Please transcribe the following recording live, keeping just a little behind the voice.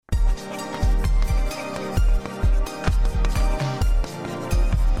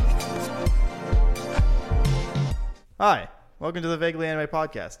Hi, welcome to the Vaguely Anime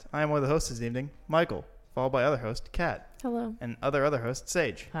Podcast. I am one of the hosts this evening, Michael, followed by other host, Kat. Hello. And other host,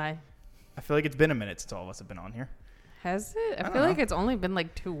 Sage. Hi. I feel like it's been a minute since all of us have been on here. Has it? I don't feel know. like it's only been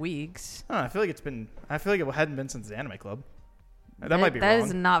like 2 weeks. I feel like it hadn't been since the Anime Club. That might be That wrong.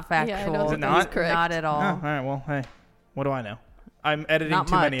 is not factual. Yeah, I don't Is it think not? he's correct. Not at all. Oh, all right, well, hey, what do I know? I'm editing Not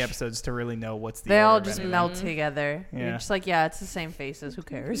too many much. episodes to really know what's the They order all of just anything. melt together. Yeah. You're just like, yeah, it's the same faces. Who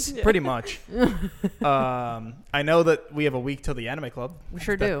cares? Pretty much. I know that we have a week till the Anime Club. We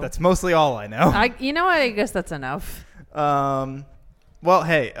sure do. That's mostly all I know. You know what? I guess that's enough. Well,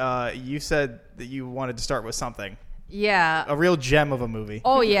 hey, you said that you wanted to start with something. Yeah. A real gem of a movie.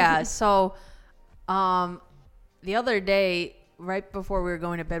 Oh, yeah. So, the other day, right before we were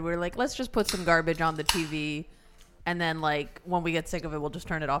going to bed, we were like, let's just put some garbage on the TV. And then, like, when we get sick of it, we'll just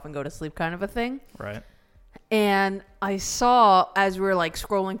turn it off and go to sleep kind of a thing. Right. And I saw, as we were, like,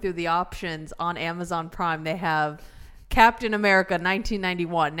 scrolling through the options on Amazon Prime, they have Captain America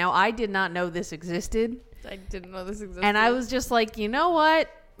 1991. Now, I did not know this existed. I didn't know this existed. And I was just like, you know what?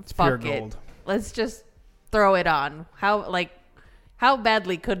 It's pure Fuck it. gold. Let's just throw it on. How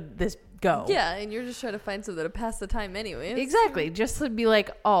badly could this go? Yeah, and you're just trying to find something to pass the time anyway. Exactly. Just to be like,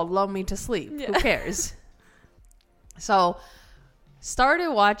 oh, lull me to sleep. Yeah. Who cares? So,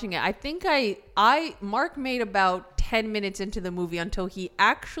 started watching it. I think Mark made about 10 minutes into the movie until he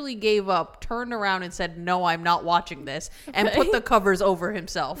actually gave up, turned around and said, no, I'm not watching this, and Okay. put the covers over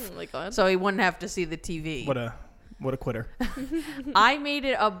himself. Oh my God. So he wouldn't have to see the TV. What a quitter. I made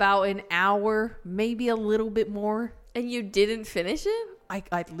it about an hour, maybe a little bit more. And you didn't finish it?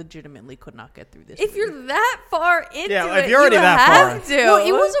 I legitimately could not get through this If movie. you're that far into Yeah, it, if you're already you that have far. to. Well,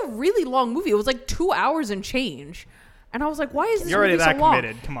 it was a really long movie. It was like 2 hours and change. And I was like, why is this You're already movie that so long?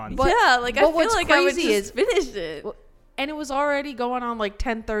 committed. Come on. But- yeah, like I but feel what's like I would crazy just is- finish it. And it was already going on like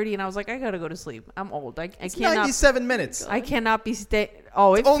 10:30, and I was like, I gotta go to sleep. I'm old. I It's cannot. 97 minutes. I cannot be it,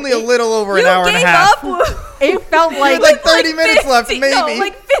 Only a little over an You hour and a gave half. up. It felt like Like 30 minutes left, 15 maybe. No,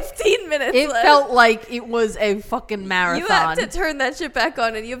 like 15 minutes it left. felt like it was a fucking marathon. You have to turn that shit back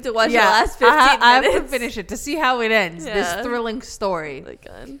on, and you have to watch the yeah, last 15 I have minutes. to finish it to see how it ends. Yeah. This thrilling story. Oh my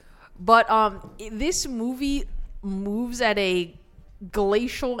God. But this movie moves at a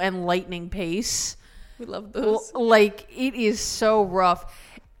glacial and lightning pace. We love those. Like, it is so rough.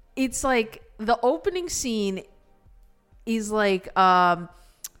 It's like the opening scene is like World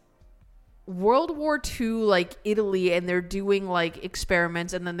War II, like Italy, and they're doing like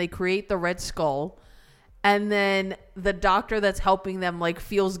experiments, and then they create the Red Skull. And then the doctor that's helping them like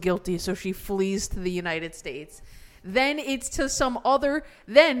feels guilty, so she flees to the United States. Then it's to some other.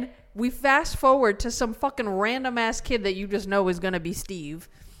 Then we fast forward to some fucking random ass kid that you just know is gonna be Steve,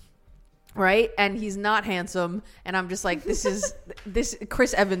 right? And he's not handsome. And I'm just like, this.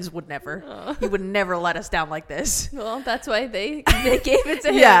 Chris Evans would never. He would never let us down like this. Well, that's why they gave it to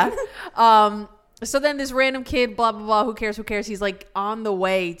him. Yeah. So then this random kid, blah blah blah. Who cares? He's like on the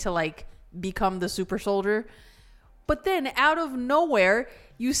way to like become the super soldier. But then out of nowhere,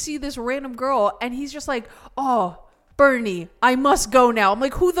 you see this random girl, and he's just like, "Oh, Bernie, I must go now." I'm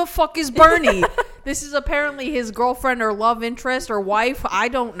like, who the fuck is Bernie? This is apparently his girlfriend or love interest or wife. I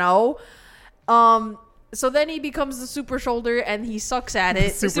don't know. So then he becomes the super shoulder, and he sucks at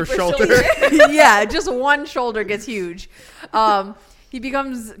it. Super shoulder. Yeah, just one shoulder gets huge. He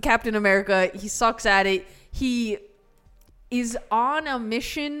becomes Captain America. He sucks at it. He is on a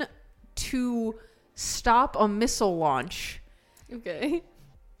mission to stop a missile launch. Okay.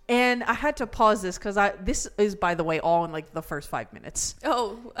 And I had to pause this because this is, by the way, all in like the first 5 minutes.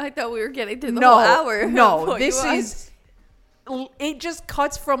 Oh, I thought we were getting through the whole hour. No, this is... It just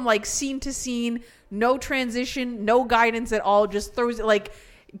cuts from like scene to scene, no transition, no guidance at all. Just throws it like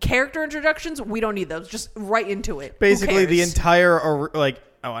character introductions. We don't need those. Just right into it. Basically, the cares? entire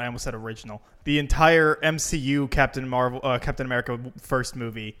I almost said original. The entire MCU Captain America first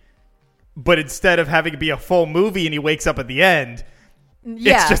movie, but instead of having it be a full movie and he wakes up at the end,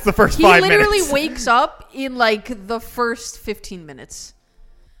 it's just the first 5 minutes. He literally wakes up in like the first 15 minutes.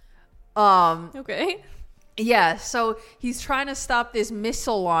 Okay. Yeah, so he's trying to stop this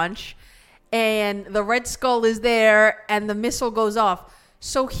missile launch, and the Red Skull is there, and the missile goes off.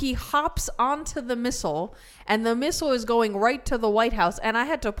 So he hops onto the missile, and the missile is going right to the White House. And I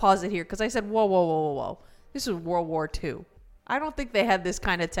had to pause it here because I said, whoa. This is World War II. I don't think they had this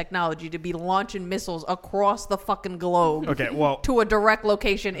kind of technology to be launching missiles across the fucking globe. Okay, well, To a direct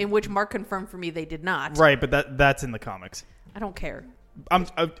location, in which Mark confirmed for me they did not. right, but that's in the comics. I don't care.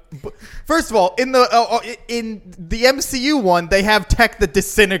 First of all, in the MCU one, they have tech that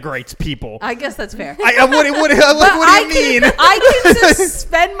disintegrates people. I guess that's fair. What do you mean? I can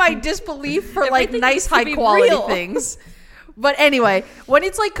suspend my disbelief for like nice, high quality things. But anyway, when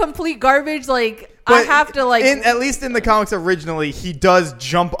it's like complete garbage, like I have to like. At least in the comics originally, he does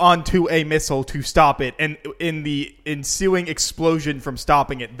jump onto a missile to stop it, and in the ensuing explosion from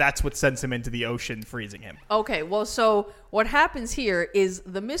stopping it, that's what sends him into the ocean, freezing him. Okay, well, so what happens here is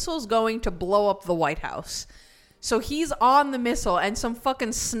the missile's going to blow up the White House. So he's on the missile, and some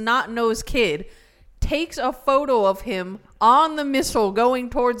fucking snot-nosed kid takes a photo of him on the missile going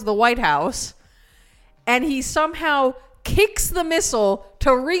towards the White House, and he somehow kicks the missile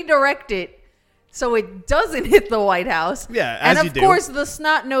to redirect it so it doesn't hit the White House. Yeah, as and you of do. course the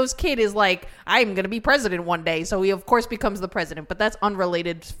snot-nosed kid is like, I'm going to be president one day. So he of course becomes the president, but that's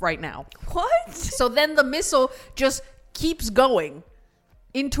unrelated right now. What? So then the missile just keeps going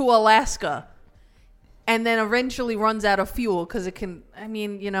into Alaska and then eventually runs out of fuel because it can, and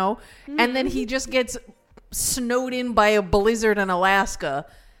then he just gets snowed in by a blizzard in Alaska.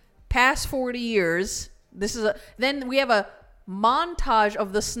 Past 40 years, then we have a montage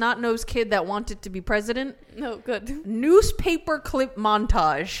of the snot-nosed kid that wanted to be president. No, good. Newspaper clip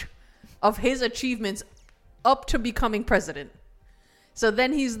montage of his achievements up to becoming president. So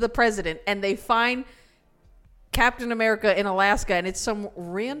then he's the president, and they find Captain America in Alaska, and it's some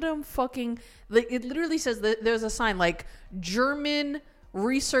random fucking... It literally says that there's a sign like, German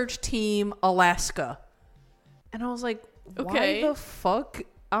research team Alaska. And I was like, why the fuck...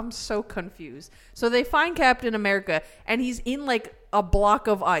 I'm so confused. So they find Captain America, and he's in like a block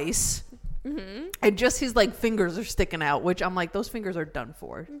of ice, and just his like fingers are sticking out. Which I'm like, those fingers are done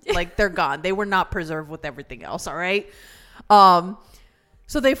for. Like they're gone. They were not preserved with everything else. All right.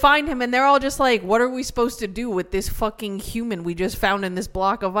 So they find him, and they're all just like, "What are we supposed to do with this fucking human we just found in this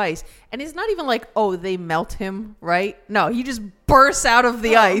block of ice?" And it's not even like, "Oh, they melt him," right? No, he just bursts out of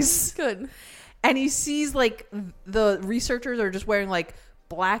the ice. Good. And he sees like the researchers are just wearing like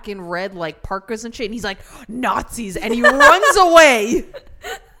black and red like parkas and shit, and he's like, Nazis, and he runs away.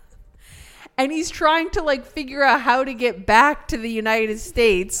 And he's trying to like figure out how to get back to the United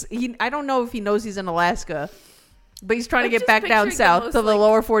States. I don't know if he knows he's in Alaska, but he's trying to get back down south to the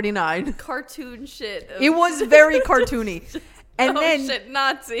lower 49. Cartoon shit. It was very cartoony. And then shit,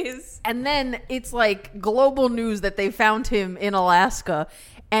 Nazis. And then it's like global news that they found him in Alaska.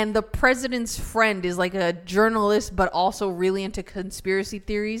 And the president's friend is like a journalist, but also really into conspiracy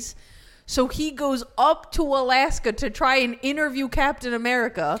theories. So he goes up to Alaska to try and interview Captain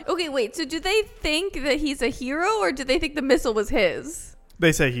America. Okay, wait. So do they think that he's a hero, or do they think the missile was his?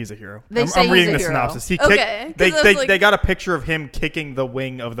 They say he's a hero. I'm reading the synopsis. They got a picture of him kicking the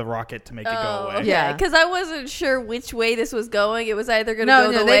wing of the rocket to make it go away. Okay. Yeah, because I wasn't sure which way this was going. It was either going to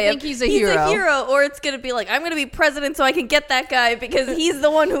go the way they think he's a hero, or it's going to be like, I'm going to be president so I can get that guy because he's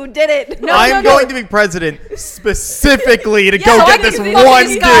the one who did it. I'm going to be president specifically to go so get this one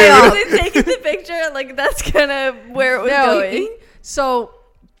this dude. guy Taking the picture, like that's kind of where it was going. So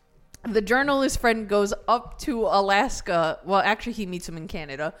the journalist friend goes up to Alaska. Well, actually, he meets him in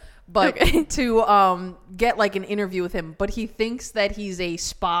Canada, but to get like an interview with him. But he thinks that he's a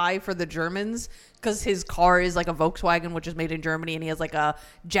spy for the Germans because his car is like a Volkswagen, which is made in Germany, and he has like a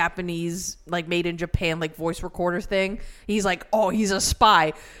Japanese, like made in Japan, like voice recorder thing. He's like, oh, he's a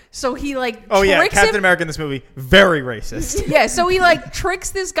spy. So he like, Captain America in this movie, very racist. Yeah, so he like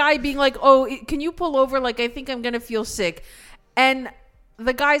tricks this guy, being like, oh, can you pull over? Like, I think I'm gonna feel sick, and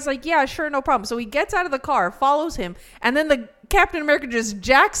the guy's like, yeah, sure, no problem. So he gets out of the car, follows him, and then the Captain America just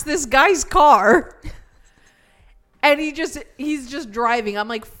jacks this guy's car. And he's just driving. I'm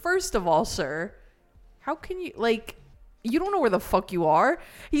like, first of all, sir, how can you, like, you don't know where the fuck you are?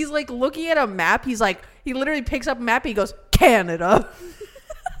 He's like looking at a map. He's like, he literally picks up a map and he goes, Canada.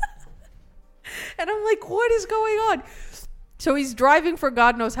 And I'm like, what is going on? So he's driving for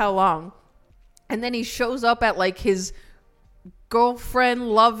God knows how long. And then he shows up at like his girlfriend,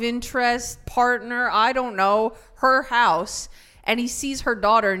 love interest, partner, I don't know, her house, and he sees her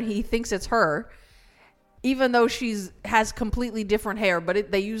daughter and he thinks it's her, even though has completely different hair,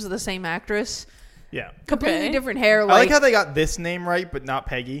 but they use the same actress. Yeah, completely different hair. I like how they got this name right, but not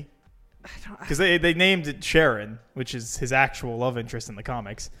Peggy, because they named it Sharon, which is his actual love interest in the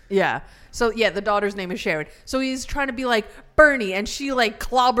comics. Yeah. So yeah, the daughter's name is Sharon. So he's trying to be like Bernie, and she like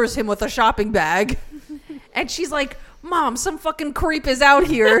clobbers him with a shopping bag, and she's like, Mom, some fucking creep is out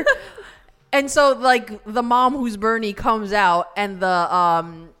here. And so like the mom, who's Bernie, comes out, and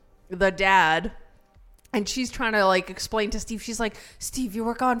the dad And she's trying to like explain to Steve. She's like, Steve, you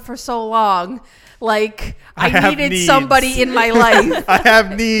were gone for so long. Like, I needed needs. somebody in my life. I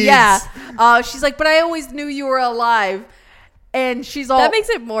have needs. Yeah. She's like, but I always knew you were alive. And she's all... That makes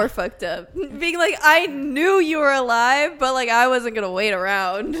it more fucked up. Being like, I knew you were alive, but like I wasn't going to wait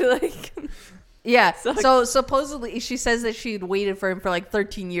around. Like... Yeah. So supposedly she says that she'd waited for him for like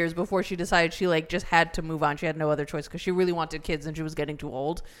 13 years before she decided she like just had to move on. She had no other choice because she really wanted kids and she was getting too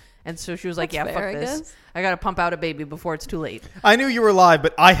old. And so she was like, That's yeah, fair, fuck I this. guess. I got to pump out a baby before it's too late. I knew you were alive,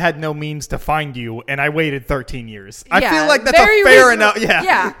 but I had no means to find you, and I waited 13 years. I Yeah, feel like that's very a fair reasonable- enough. Yeah.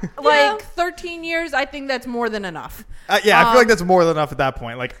 Yeah. Yeah. Like 13 years, I think that's more than enough. I feel like that's more than enough at that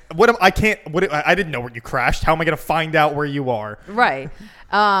point. Like, I didn't know where you crashed. How am I going to find out where you are? Right.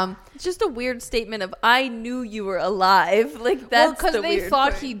 It's just a weird statement of I knew you were alive. Like that's because the they weird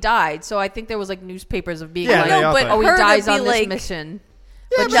thought part. he died. So I think there was like newspapers of being Yeah, like, they all but thought- oh, he her to dies be on this like- mission.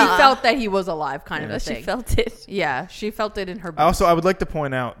 Yeah, But but- she felt that he was alive, kind Yeah, of a she thing. felt it. Yeah, she felt it in her. Also, I would like to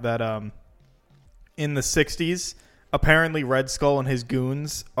point out that in the 60s, apparently Red Skull and his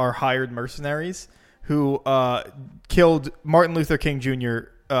goons are hired mercenaries who killed Martin Luther King Jr.,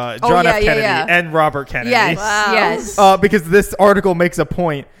 John F. Kennedy, and Robert Kennedy. Yes, Wow. yes. Because this article makes a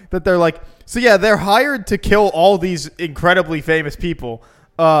point that they're like, so yeah, they're hired to kill all these incredibly famous people.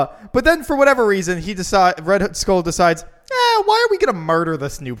 But then for whatever reason, Red Skull decides, why are we going to murder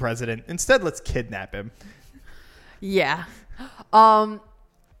this new president? Instead, let's kidnap him. Yeah.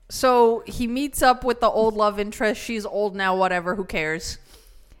 So he meets up with the old love interest. She's old now, whatever, who cares?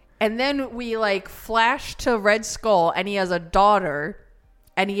 And then we like flash to Red Skull and he has a daughter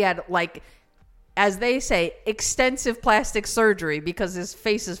and he had like, as they say, extensive plastic surgery because his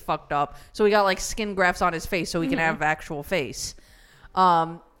face is fucked up. So he got like skin grafts on his face so he can have actual face.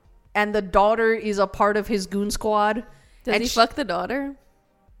 And the daughter is a part of his goon squad. Does and he fuck the daughter?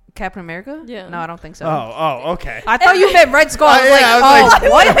 Captain America? Yeah. No, I don't think so. Oh, okay. I thought you meant Red Skull. I was Yeah, like, I was oh,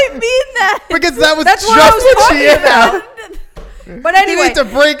 like, Why did I mean that? Because that was That's just what I was what she talking had. But You anyway, need to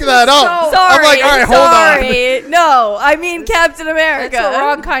break that up. Sorry. I'm like, all right, hold on. sorry. No, I mean Captain America. it's the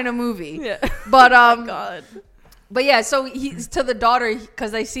wrong kind of movie. Yeah. But God. but yeah, so he's to the daughter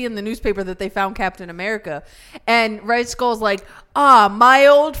because they see in the newspaper that they found Captain America, and Red Skull's like, my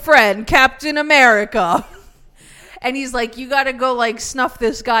old friend Captain America, and he's like, you got to go like snuff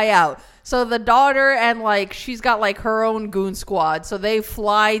this guy out. So the daughter and like she's got like her own goon squad, so they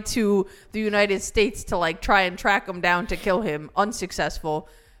fly to the United States to like try and track him down to kill him. Unsuccessful.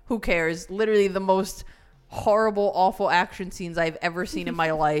 Who cares? Literally the most horrible, awful action scenes I've ever seen in my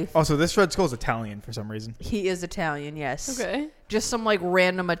life. Also, this Red Skull's Italian for some reason. He is Italian, yes. Okay. Just some like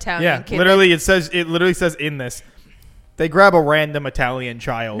random Italian Yeah, kid. literally, it literally says in this, they grab a random Italian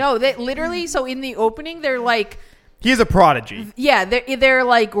child. No, they literally. So in the opening, they're like, He's a prodigy. yeah, they're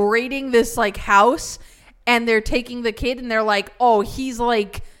like raiding this like house, and they're taking the kid, and they're like, oh, he's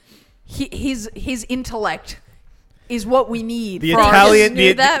like, his intellect is what we need. The for our- Italian,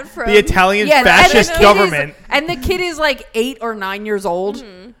 knew that from- the Italian Yeah, and the fascist kid government. and the kid is like 8 or 9 years old.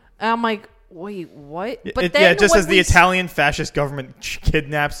 And I'm like, wait, what? But It just when says the we Italian fascist government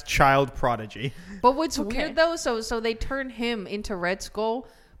kidnaps child prodigy. But what's Okay. weird though, so they turn him into Red Skull,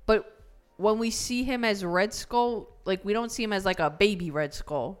 but when we see him as Red Skull, like we don't see him as like a baby Red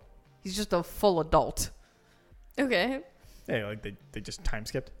Skull. He's just a full adult. Okay. Yeah, like they just time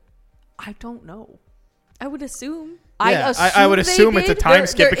skipped. I don't know. I would assume. Yeah, I would they assume it's a did. time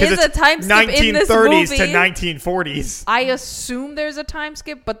skip there because is it's a time skip in this 1930s to movie. 1940s. I assume there's a time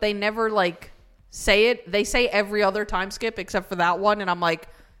skip, but they never like say it. They say every other time skip except for that one, and I'm like,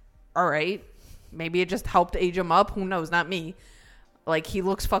 all right, maybe it just helped age him up. Who knows? Not me. Like he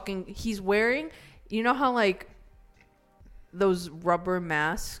looks fucking. He's wearing. You know how like those rubber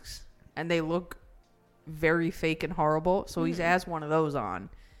masks and they look very fake and horrible. So he has one of those on,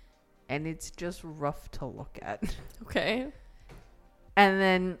 and it's just rough to look at. Okay. And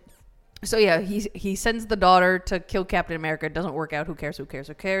then, so yeah, he sends the daughter to kill Captain America. It doesn't work out. Who cares? Who cares?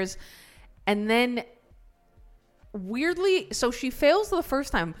 Who cares? And then, weirdly, so she fails the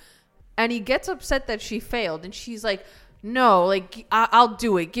first time, and he gets upset that she failed, and she's like, "No, like I'll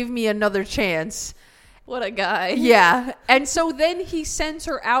do it. Give me another chance." What a guy. Yeah, and so then he sends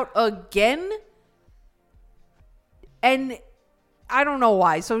her out again, and I don't know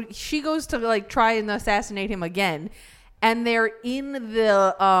why. So she goes to like try and assassinate him again, and they're in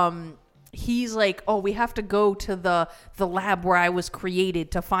the he's like, "Oh, we have to go to the lab where I was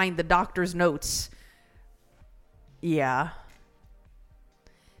created to find the doctor's notes." Yeah.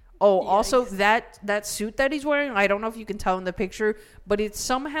 Oh, also that suit that he's wearing, I don't know if you can tell in the picture, but it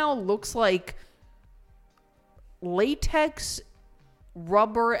somehow looks like latex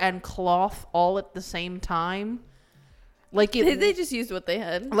rubber and cloth all at the same time. Like They just used what they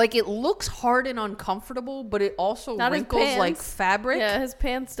had. Like it looks hard and uncomfortable, but it also Not his wrinkles like pants. fabric. Yeah, his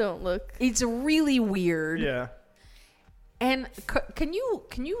pants don't look. It's really weird. Yeah. And can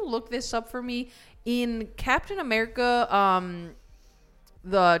you look this up for me? In Captain America,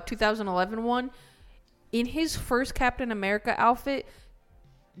 the 2011 one, in his first Captain America outfit,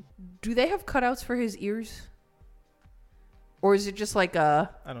 do they have cutouts for his ears? Or is it just like a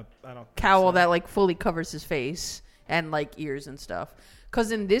I don't cowl think so. that like fully covers his face and like ears and stuff?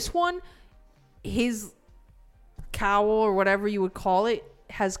 Because in this one, his cowl or whatever you would call it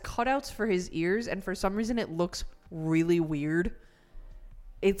has cutouts for his ears, and for some reason it looks really weird.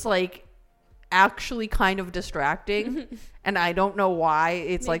 It's like actually kind of distracting, and I don't know why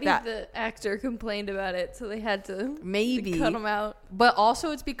it's like that. The actor complained about it, so they had to Maybe cut him out. But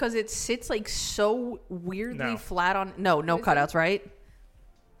also it's because it sits like so weirdly No. flat on. No Is it? cutouts, right?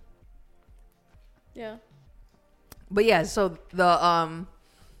 Yeah. But yeah, so the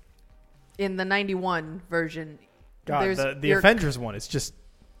in the 91 version, God, there's the your- Avengers one is just,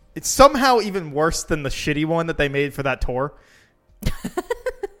 it's somehow even worse than the shitty one that they made for that tour.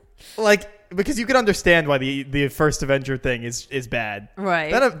 Like, because you can understand why the first Avenger thing is bad.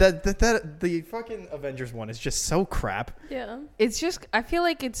 right. That the fucking Avengers one is just so crap. Yeah. It's just I feel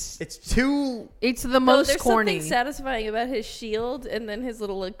like it's It's too. the most there's corny. something satisfying about his shield and then his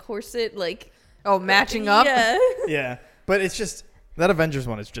little like corset, like Oh, matching up. Yeah. Yeah, but it's just that Avengers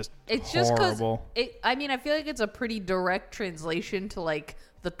one is just It's just because horrible. I mean, I feel like it's a pretty direct translation to like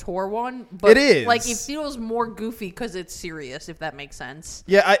the Tor one, but It is. like it feels more goofy because it's serious. If that makes sense.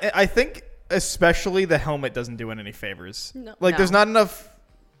 Yeah, I think especially the helmet doesn't do it any favors. No. Like, No. there's not enough.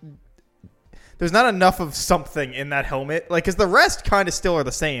 There's not enough of something in that helmet. Like, because the rest kind of still are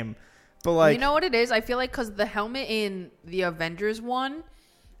the same, but like, You know what it is? I feel like because the helmet in the Avengers one,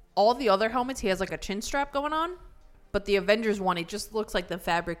 all the other helmets he has like a chin strap going on. But the Avengers one, it just looks like the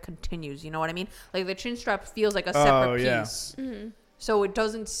fabric continues. You know what I mean? Like the chin strap feels like a separate yeah. piece. So it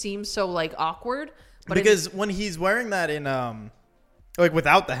doesn't seem so like awkward. But because when he's wearing that in like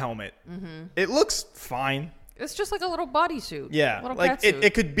without the helmet, it looks fine. it's just like a little bodysuit. Yeah, Little like catsuit.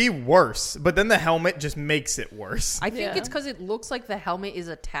 it could be worse, but then the helmet just makes it worse. I think Yeah. it's because it looks like the helmet is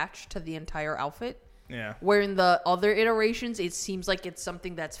attached to the entire outfit. Yeah. Where in the other iterations, it seems like it's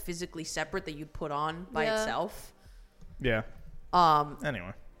something that's physically separate that you'd put on by Yeah. itself. Yeah.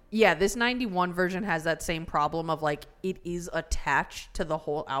 Anyway. Yeah, this 91 version has that same problem of like it is attached to the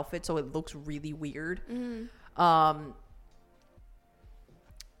whole outfit, so it looks really weird.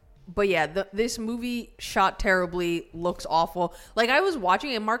 But yeah, this movie shot terribly, looks awful. Like I was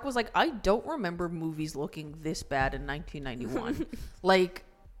watching it, and Mark was like, "I don't remember movies looking this bad in 1991." Like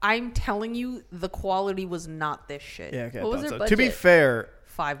I'm telling you, the quality was not this shit. Yeah. Okay. What was I thought their so. To be budget? fair,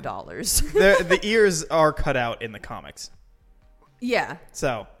 $5. the ears are cut out in the comics, Yeah,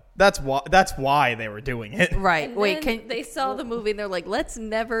 so that's why they were doing it. right. And Wait, then can they saw the movie and they're like, let's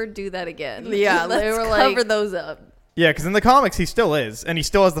never do that again. Yeah, let's they were cover like- those up. Yeah, because in the comics he still is, and he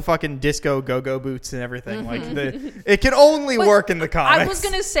still has the fucking disco go-go boots and everything. Like it can only But work in the comics. I was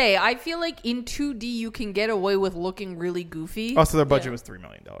gonna say, I feel like in 2D you can get away with looking really goofy. Also, their budget Yeah. was $3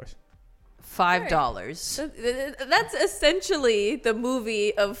 million. $5. That's essentially the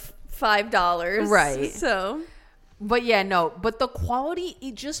movie of $5. Right. So But yeah, no. But the quality,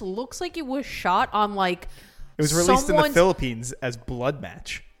 it just looks like it was shot on like It was released in the someone's Philippines as Blood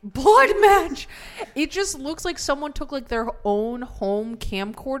Match. blood match. It just looks like someone took like their own home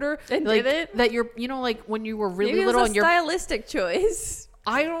camcorder And like, did it? that you're, you know, like when you were really maybe it little was and a you're. stylistic choice.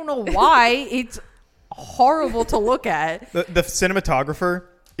 I don't know why it's horrible to look at. The cinematographer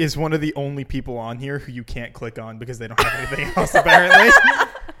is one of the only people on here who you can't click on because they don't have anything else, apparently.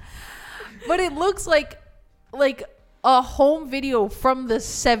 But it looks like a home video from the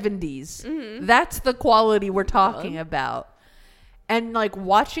 70s. That's the quality we're talking about. And like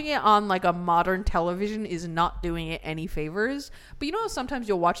watching it on like a modern television is not doing it any favors. But you know, sometimes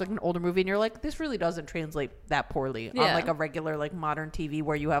you'll watch like an older movie and you're like, this really doesn't translate that poorly on Yeah. like a regular like modern TV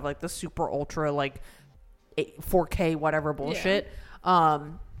where you have like the super ultra like 4K whatever bullshit.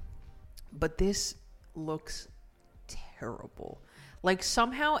 But this looks terrible. Like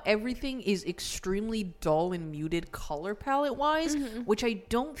somehow everything is extremely dull and muted color palette wise, which I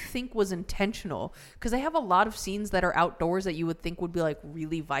don't think was intentional because they have a lot of scenes that are outdoors that you would think would be like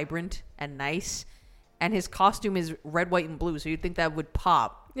really vibrant and nice. And his costume is red, white, and blue. So you'd think that would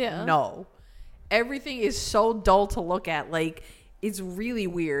pop. Yeah. No, everything is so dull to look at. Like it's really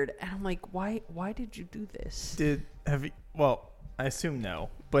weird. And I'm like, why did you do this? Well, I assume no,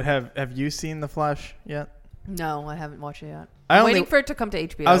 but have you seen The Flash yet? No, I haven't watched it yet. Waiting for it to come to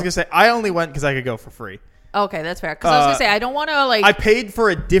HBO. I was gonna say I only went because I could go for free. Okay, that's fair. Because I was gonna say I don't want to like. I paid for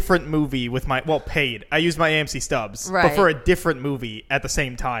a different movie with my paid. I used my AMC stubs, but Right. for a different movie at the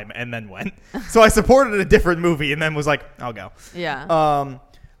same time, and then went. So I supported a different movie, and then was like, I'll go. Yeah.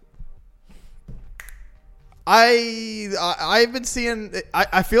 I've been seeing.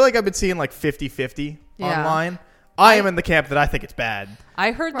 I feel like I've been seeing like 50-50 Yeah. online. I am in the camp that I think it's bad.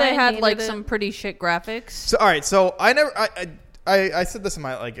 I heard Ryan they had hated like it. some pretty shit graphics. So all right, so I said this in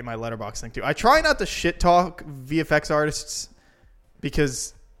my letterbox thing too. I try not to shit talk VFX artists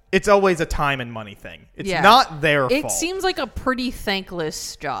because it's always a time and money thing. It's Yeah. not their It fault. seems like a pretty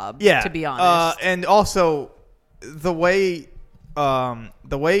thankless job. Yeah, to be honest. and also the way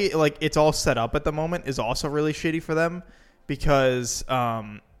like it's all set up at the moment is also really shitty for them because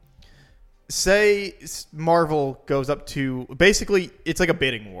say Marvel goes up to basically it's like a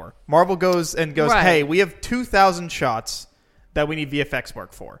bidding war. Marvel goes, Right. hey, we have 2,000 shots that we need VFX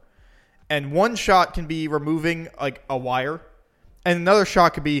work for, and one shot can be removing like a wire, and another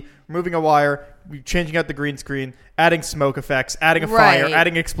shot could be removing a wire, changing out the green screen, adding smoke effects, adding a fire, Right.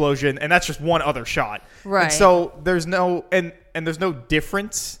 adding explosion, and that's just one other shot. Right. And so there's no and there's no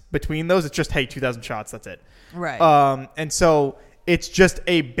difference between those. It's just hey, 2,000 shots. That's it. Right. And so it's just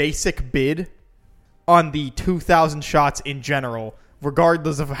a basic bid on the 2,000 shots in general,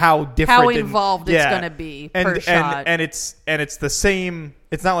 regardless of how different, How involved it's gonna be per shot. and it's the same.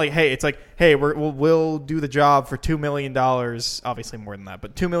 It's not like hey, it's like hey, we'll do the job for $2 million. Obviously more than that,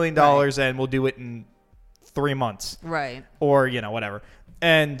 but $2 million, Right. and we'll do it in 3 months, Right. or whatever.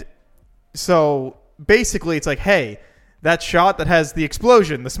 And so basically, it's like hey. That shot that has the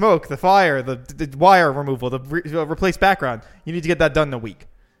explosion, the smoke, the fire, the wire removal, the replace background, you need to get that done in a week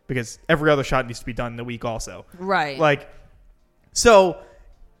because every other shot needs to be done in a week also. Right. Like, so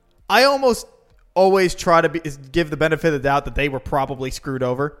I almost always try to give the benefit of the doubt that they were probably screwed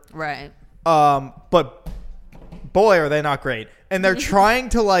over. Right. But boy, are they not great. And they're trying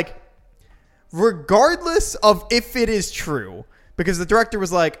to like, regardless of if it is true, because the director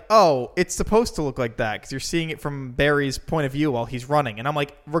was like, oh, it's supposed to look like that because you're seeing it from Barry's point of view while he's running. And I'm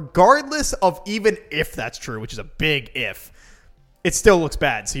like, regardless of even if that's true, which is a big if, it still looks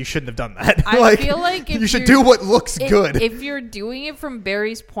bad. So you shouldn't have done that. I feel like if you should do what looks good. If you're doing it from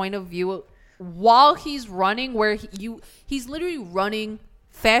Barry's point of view while he's running, where he's literally running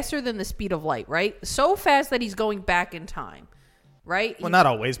faster than the speed of light, right? So fast that he's going back in time, right? Well, not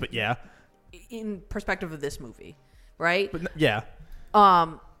always, but yeah. In perspective of this movie. Right? But yeah.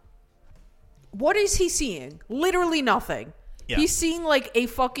 What is he seeing? Literally nothing. Yeah. He's seeing like a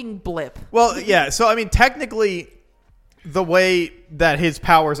fucking blip. Well, yeah. So, I mean, technically, the way that his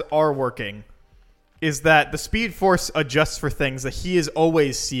powers are working is that the Speed Force adjusts for things that he is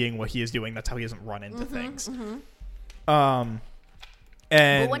always seeing what he is doing. That's how he doesn't run into things. And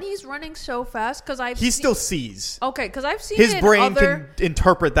But when he's running so fast, because he still sees. Okay, because I've seen His it in brain can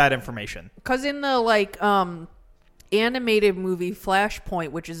interpret that information. Because in the like animated movie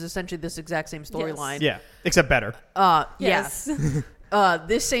Flashpoint, which is essentially this exact same storyline. Yeah, except better. Yes.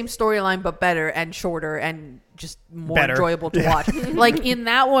 This same storyline, but better and shorter and just more Better. enjoyable to Yeah. watch. Like in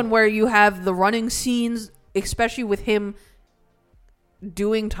that one where you have the running scenes, especially with him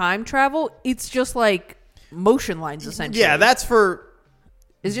doing time travel, it's just like motion lines essentially. Yeah, that's for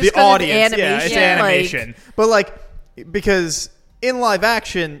it's just the 'cause it's audience. Yeah, it's animation, animation. But like, because in live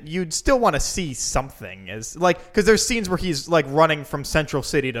action, you'd still want to see something as like because there's scenes where he's like running from Central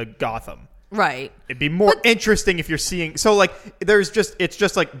City to Gotham. Right. It'd be more interesting if you're seeing. So like, it's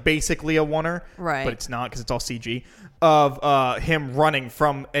just like basically a oneer, Right. But it's not because it's all CG of him running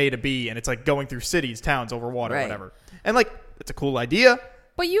from A to B, and it's like going through cities, towns, over water, Right. whatever. And like, it's a cool idea.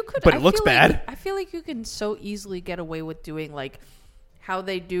 But you could. But it looks feel like- bad. I feel like you can so easily get away with doing like how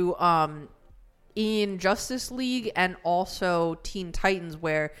they do in Justice League and also Teen Titans,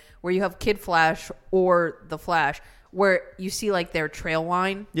 where you have Kid Flash or the Flash, where you see like their trail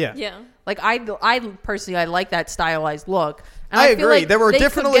line. Yeah. Yeah. Like I personally I like that stylized look. And I feel agree. like There were they could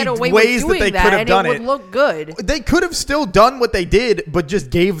definitely get away ways with that they doing could have and done it. it. Would look good. They could have still done what they did, but just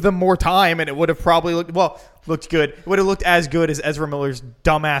gave them more time, and it would have probably looked good. It would have looked as good as Ezra Miller's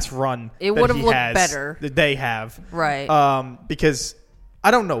dumbass run. It that would have he looked has, better. That they have, Right. Because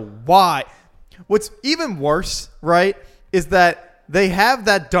I don't know why. What's even worse, right, is that they have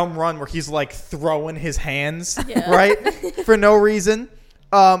that dumb run where he's like throwing his hands, right, for no reason.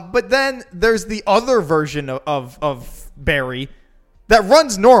 But then there's the other version of Barry that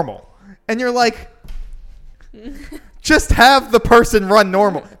runs normal. And you're like, just have the person run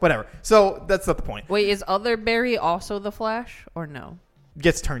normal. Whatever. So that's not the point. Wait, is other Barry also the Flash or no?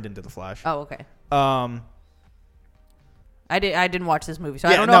 Gets turned into the Flash. Oh, okay. I didn't watch this movie, so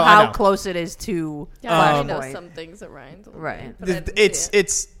Yeah, I don't know no, I how know. close it is to Yeah, I know Flashpoint. some things that Ryan's Right. but I didn't see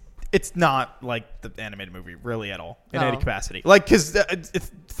it. It's not like the animated movie really at all in Oh. any capacity. Like because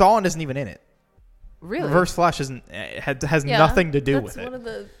Thawne isn't even in it. Really? Reverse Flash has Yeah, nothing to do that's with it. one of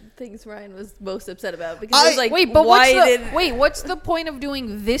the things Ryan was most upset about because it was like, Wait, but why what's the point of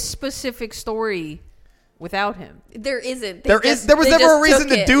doing this specific story without him? there isn't. There was never a reason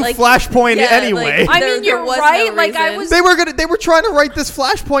to do Flashpoint anyway. I there mean, you're was right. no Like, I reason. They were trying to write this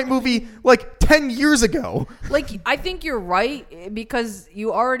Flashpoint movie like 10 years ago. Like, I think you're right because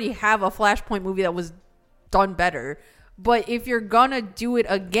you already have a Flashpoint movie that was done better. But if you're gonna do it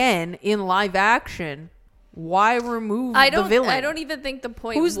again in live action, why remove the villain? I don't even think the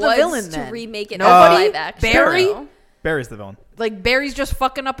point Who's was the villain to then? remake it Nobody? as live action. Barry? No. Barry's the villain. Like, Barry's just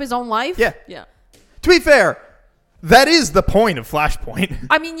fucking up his own life? Yeah. Yeah. To be fair, that is the point of Flashpoint.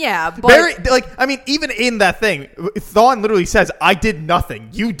 I mean, yeah, but Barry, even in that thing, Thawne literally says, "I did nothing.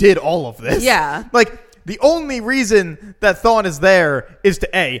 You did all of this." Yeah. Like, the only reason that Thawne is there is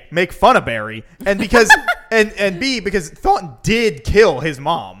to A, make fun of Barry, and because and B, because Thawne did kill his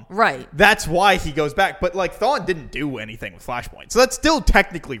mom. Right. That's why he goes back. But like Thawne didn't do anything with Flashpoint. So that's still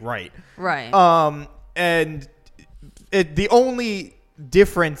technically right. Right. And the only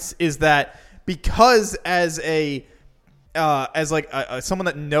difference is that because as someone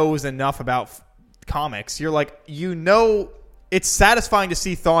that knows enough about comics, you're like, it's satisfying to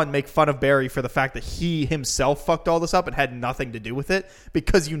see Thawne make fun of Barry for the fact that he himself fucked all this up and had nothing to do with it,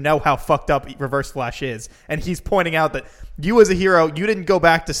 because you know how fucked up Reverse Flash is. And he's pointing out that you as a hero, you didn't go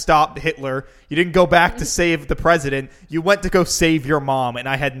back to stop Hitler. You didn't go back to save the president. You went to go save your mom, and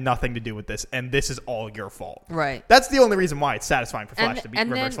I had nothing to do with this, and this is all your fault. Right. That's the only reason why it's satisfying for Flash And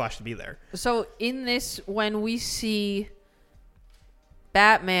Reverse then- Flash to be there. So in this, when we see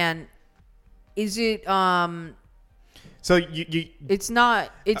Batman, is it So you it's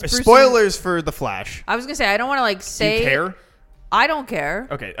not it's Bruce's- spoilers for the Flash. I was gonna say I don't want to like Do say you care? I don't care.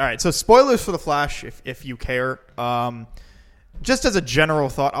 Okay, all right. So spoilers for the Flash, if you care. Just as a general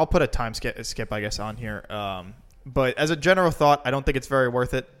thought, I'll put a time skip I guess on here. But as a general thought, I don't think it's very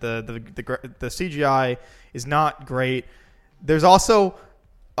worth it. The CGI is not great. There's also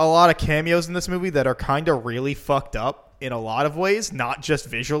a lot of cameos in this movie that are kind of really fucked up in a lot of ways, not just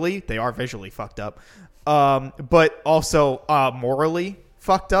visually. They are visually fucked up. But also morally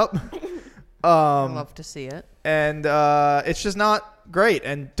fucked up. I love to see it. And it's just not great.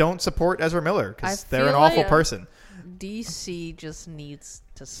 And don't support Ezra Miller because I they're an feel awful like- person. DC just needs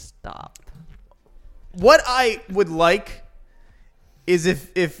to stop. What I would like is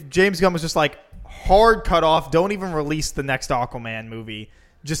if James Gunn was just like hard cut off, don't even release the next Aquaman movie.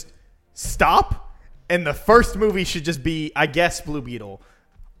 Just stop. And the first movie should just be, I guess, Blue Beetle.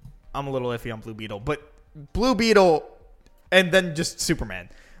 I'm a little iffy on Blue Beetle, but Blue Beetle and then just Superman.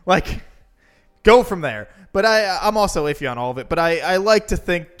 Like, go from there. But I'm also iffy on all of it. But I like to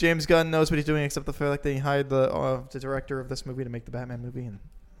think James Gunn knows what he's doing, except the fact that he hired the director of this movie to make the Batman movie.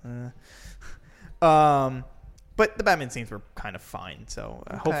 And but the Batman scenes were kind of fine, so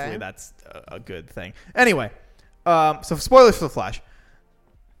hopefully that's a good thing. Anyway, so spoilers for the Flash.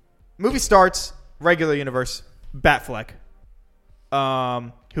 Movie starts, regular universe, Batfleck.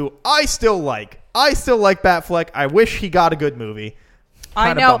 Who I still like. I still like Batfleck. I wish he got a good movie. I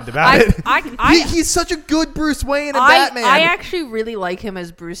Kinda know. bummed about it. He's such a good Bruce Wayne and Batman. I actually really like him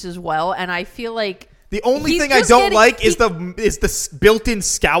as Bruce as well, and I feel like the only he's thing I just don't getting- like is the built-in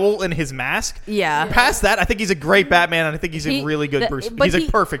scowl in his mask. Yeah. Past that, I think he's a great Batman, and I think he's a really good Bruce. He's a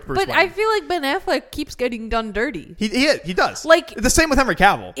perfect Bruce But Wayne. I feel like Ben Affleck keeps getting done dirty. He does. Like- the same with Henry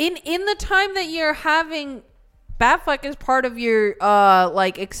Cavill. In the time that you're having Batfleck as part of your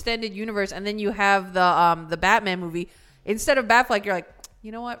like extended universe, and then you have the Batman movie, instead of Batfleck, you're like,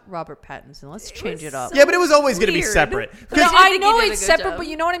 you know what, Robert Pattinson, let's change it up. Yeah, but it was always going to be weird. separate. But No, I I think know he did a it's good separate, job. but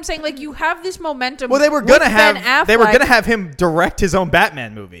you know what I'm saying? Like, you have this momentum. Well, they were with gonna Ben have Affleck, him direct his own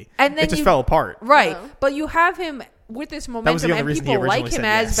Batman movie, and then it just you- fell apart. right? Oh. But you have him with this was the momentum, only and reason he people like originally him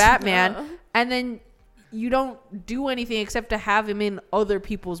said as yes. Batman, Oh. and then you don't do anything except to have him in other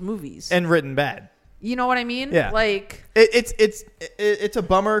people's movies. And written bad. You know what I mean? Yeah. Like, It's a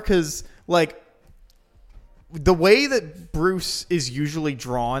bummer because like the way that Bruce is usually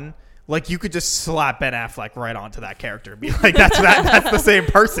drawn. Like, you could just slap Ben Affleck right onto that character and be like, that's the same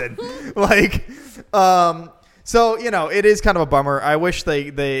person. Like, so, you know, it is kind of a bummer. I wish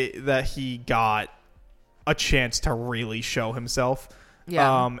that he got a chance to really show himself.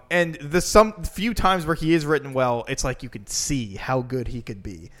 Yeah. And some few times where he is written well, it's like you can see how good he could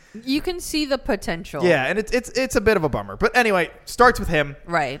be. you can see the potential. Yeah, and it's a bit of a bummer. But anyway, starts with him.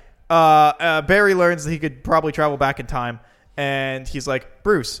 Right. Barry learns that he could probably travel back in time. and he's like,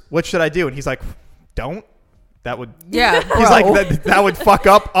 Bruce, what should I do? And he's like, don't. That would Bro. He's like that would fuck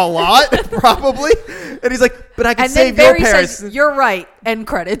up a lot probably. And he's like, but I can And save then your Barry parents. says, "You're right." End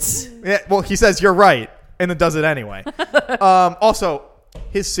credits. Yeah, well, he says you're right, and then does it anyway. Also,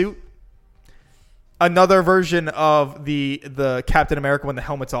 his suit. Another version of the Captain America when the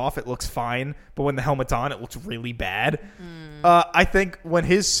helmet's off, it looks fine, but when the helmet's on, it looks really bad. I think when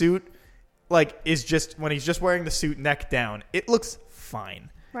his suit when he's just wearing the suit neck down, it looks fine.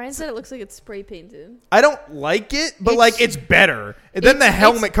 Ryan said it looks like it's spray painted. I don't like it, but it's better. And then the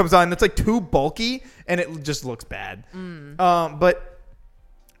helmet comes on, it's like too bulky, and it just looks bad. But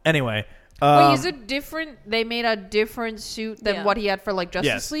anyway. Wait, is it different? They made a different suit than what he had for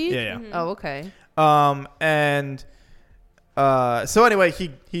Justice League? Yeah. Mm-hmm. Oh, okay. So anyway,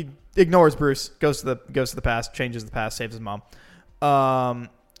 he ignores Bruce, goes to the past, changes the past, saves his mom.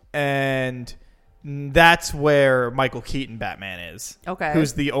 And that's where Michael Keaton Batman is. Okay.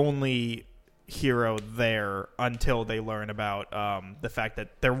 Who's the only hero there until they learn about the fact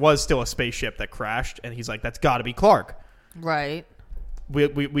that there was still a spaceship that crashed, and he's like, that's got to be Clark. Right.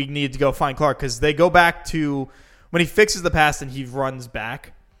 We need to go find Clark, because they go back to when he fixes the past and he runs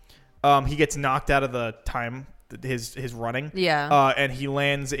back. He gets knocked out of the time, his running. Yeah. And he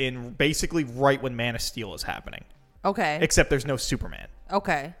lands in basically right when Man of Steel is happening. Okay. Except there's no Superman.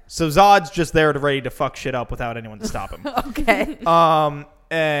 Okay. So Zod's just there ready to fuck shit up without anyone to stop him. Okay.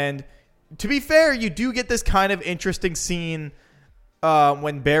 And to be fair, you do get this kind of interesting scene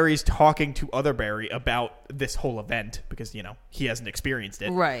when Barry's talking to other Barry about this whole event, because, he hasn't experienced it.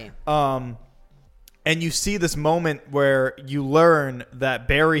 Right. And you see this moment where you learn that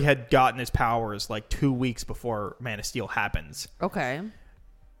Barry had gotten his powers 2 weeks before Man of Steel happens. Okay.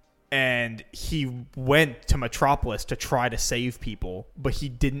 And he went to Metropolis to try to save people, but he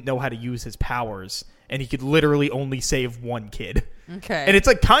didn't know how to use his powers, and he could literally only save one kid. Okay. And it's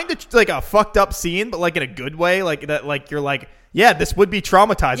kind of a fucked up scene, but in a good way, you're yeah, this would be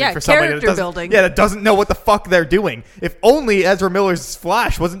traumatizing for somebody that doesn't know what the fuck they're doing. If only Ezra Miller's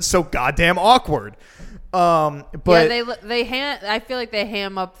Flash wasn't so goddamn awkward. But I feel like they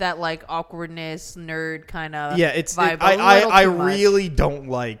ham up that awkwardness nerd kind of vibe. I really don't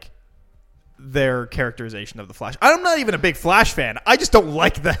like their characterization of the Flash. I'm not even a big Flash fan. I just don't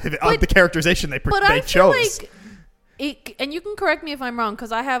like the characterization they chose. And you can correct me if I'm wrong,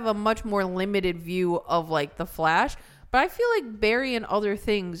 because I have a much more limited view of the Flash. But I feel like Barry and Other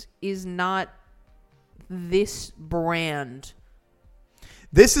Things is not this brand.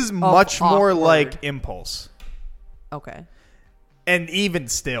 This is much more awkward. like Impulse. Okay. And even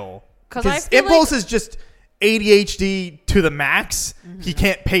still. Because Impulse is just ADHD to the max. Mm-hmm. He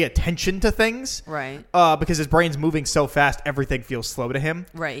can't pay attention to things. Right. Because his brain's moving so fast, everything feels slow to him.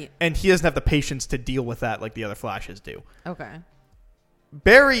 Right. And he doesn't have the patience to deal with that like the other Flashes do. Okay.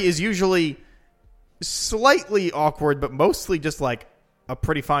 Barry is usually slightly awkward, but mostly just a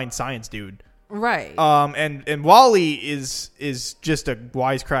pretty fine science dude. Right. And Wally is just a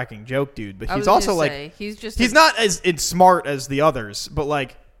wisecracking joke dude, but he's also he's not as smart as the others,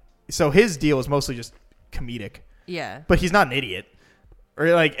 but so his deal is mostly just comedic. Yeah. But he's not an idiot. Or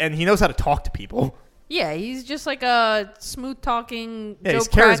and he knows how to talk to people. Yeah, he's just a smooth talking, joke he's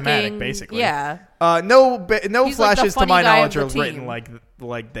charismatic cracking, basically. Yeah. No He's Flashes to my knowledge are team. written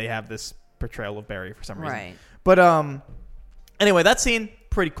like they have this portrayal of Barry for some reason. Right. But anyway, that scene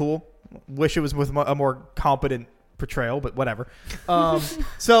pretty cool. Wish it was with a more competent portrayal, but whatever.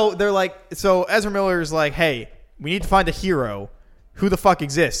 So they're so Ezra Miller is hey, we need to find a hero. Who the fuck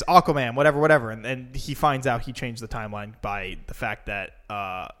exists? Aquaman, whatever. And he finds out he changed the timeline by the fact that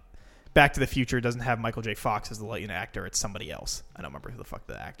Back to the Future doesn't have Michael J. Fox as the lead actor. It's somebody else. I don't remember who the fuck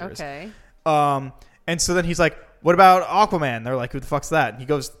the actor is. Okay. And so then he's like, what about Aquaman? They're like, who the fuck's that? And he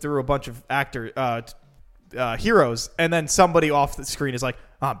goes through a bunch of heroes, and then somebody off the screen is like,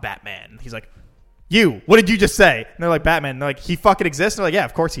 Batman. He's like, what did you just say? And they're like, Batman. And they're like, he fucking exists? And they're like, yeah,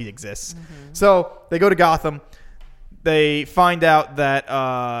 of course he exists. Mm-hmm. So they go to Gotham. They find out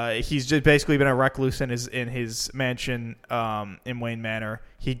that he's just basically been a recluse in his mansion in Wayne Manor.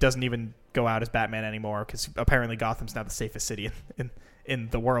 He doesn't even go out as Batman anymore, because apparently Gotham's now the safest city in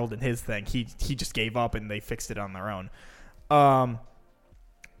the world in his thing. He just gave up, and they fixed it on their own.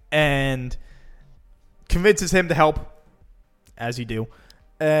 And convinces him to help, as you do.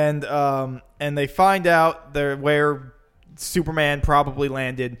 And they find out where Superman probably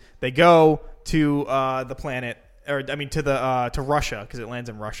landed. They go to the planet, to Russia, because it lands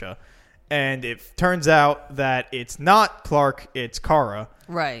in Russia. And it turns out that it's not Clark, it's Kara.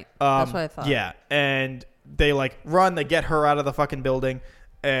 Right. That's what I thought. Yeah. And they run, they get her out of the fucking building,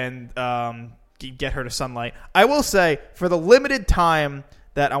 and get her to sunlight. I will say, for the limited time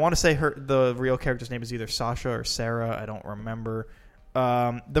that I want to say the real character's name is either Sasha or Sarah. I don't remember.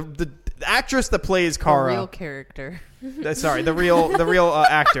 The actress that plays Kara, the real character. Sorry, the real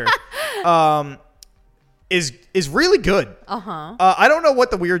actor, is really good. I don't know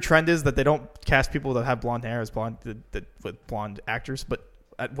what the weird trend is that they don't cast people that have blonde hair as with blonde actors, but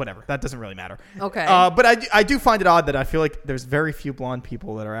whatever. That doesn't really matter. Okay. But I do find it odd that I feel like there's very few blonde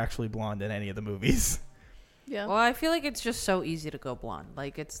people that are actually blonde in any of the movies. Yeah. Well, I feel like it's just so easy to go blonde.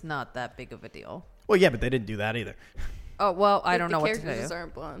 Like, it's not that big of a deal. Well, yeah, but they didn't do that either. Oh, well, I don't know what to characters tell you.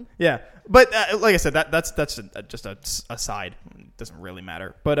 aren't blonde. Yeah, but like I said, that's just a aside. It doesn't really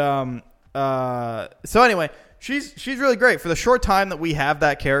matter. But so anyway, she's really great for the short time that we have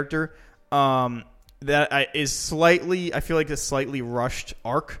that character. Is slightly, I feel like a slightly rushed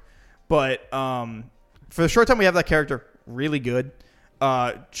arc, but for the short time we have that character, really good.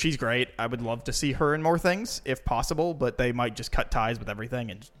 She's great. I would love to see her in more things if possible, but they might just cut ties with everything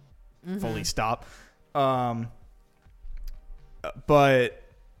and just fully stop. But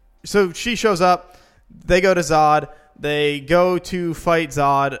so she shows up. They go to Zod. They go to fight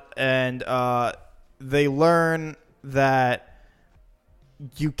Zod, and they learn that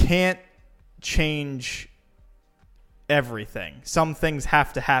you can't change everything. Some things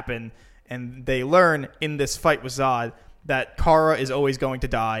have to happen, and they learn in this fight with Zod that Kara is always going to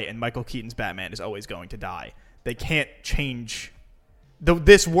die and Michael Keaton's Batman is always going to die. They can't change.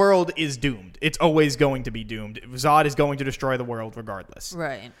 This world is doomed. It's always going to be doomed. Zod is going to destroy the world regardless.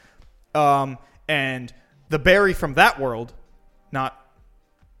 Right. And the Barry from that world, not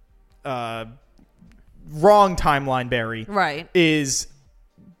wrong timeline Barry, right, is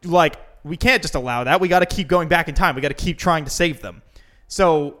like, we can't just allow that. We got to keep going back in time. We got to keep trying to save them.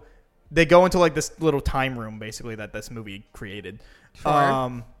 So they go into like this little time room, basically, that this movie created,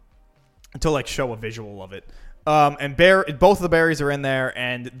 to like show a visual of it. And both of the Barrys are in there,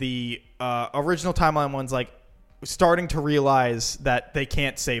 and the original timeline one's like starting to realize that they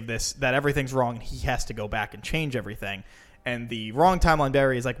can't save this, that everything's wrong, and he has to go back and change everything. And the wrong timeline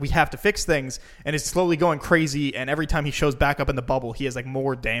Barry is like, we have to fix things, and is slowly going crazy, and every time he shows back up in the bubble, he has like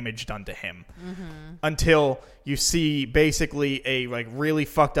more damage done to him. Until you see basically a like really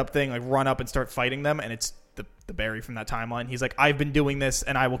fucked up thing like run up and start fighting them, and it's the Barry from that timeline. He's like, I've been doing this,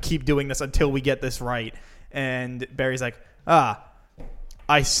 and I will keep doing this until we get this right. And Barry's like,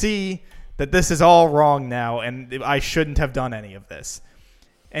 I see that this is all wrong now, and I shouldn't have done any of this.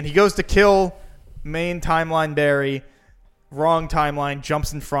 And he goes to kill main timeline Barry. Wrong timeline,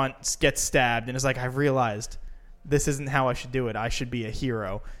 jumps in front, gets stabbed, and is like, I realized this isn't how I should do it. I should be a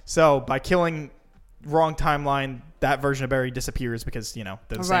hero. So by killing wrong timeline, that version of Barry disappears because, you know,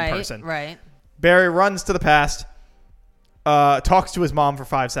 they're the same person. Right. Barry runs to the past, talks to his mom for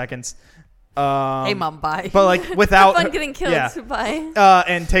 5 seconds. Hey, Mom, bye. But like without fun getting killed. Yeah. Bye.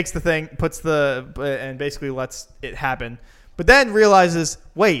 And takes the thing, and basically lets it happen. But then realizes,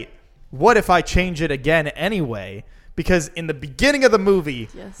 wait, what if I change it again anyway? Because in the beginning of the movie,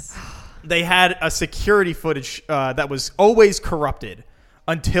 yes, they had a security footage that was always corrupted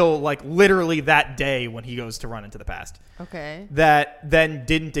until like literally that day when he goes to run into the past. Okay. That then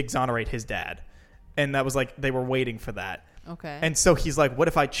didn't exonerate his dad. And that was like, they were waiting for that. Okay. And so he's like, what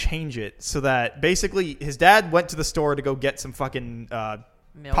if I change it so that basically his dad went to the store to go get some fucking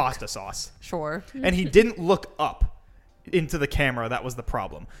pasta sauce. Sure. And he didn't look up into the camera. That was the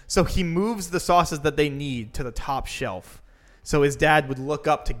problem. So he moves the sauces that they need to the top shelf so his dad would look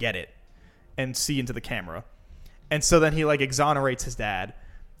up to get it and see into the camera. And so then he like exonerates his dad,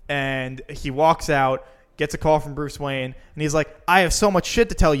 and he walks out, gets a call from Bruce Wayne, and he's like, I have so much shit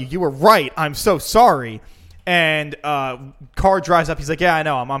to tell you. You were right. I'm so sorry. And car drives up. He's like, yeah, I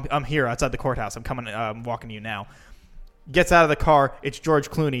know. I'm here outside the courthouse. I'm coming. I'm walking to you now. Gets out of the car. It's George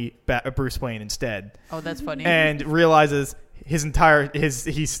Clooney, Bruce Wayne instead. Oh, that's funny. And realizes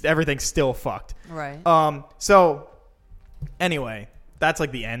he's everything's still fucked. Right. So anyway, that's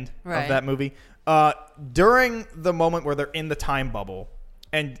like the end of that movie. During the moment where they're in the time bubble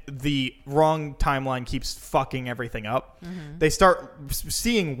and the wrong timeline keeps fucking everything up, they start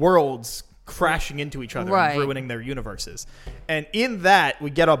seeing worlds crashing into each other and ruining their universes. And in that, we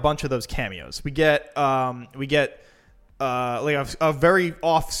get a bunch of those cameos. We get like a very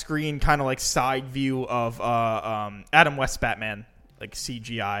off-screen kind of like side view of Adam West's Batman, like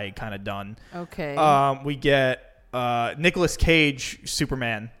CGI kind of done. Okay. We get Nicolas Cage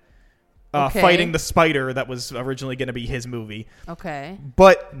Superman fighting the spider that was originally going to be his movie. Okay.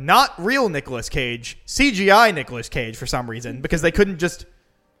 But not real Nicolas Cage, CGI Nicolas Cage for some reason, because they couldn't just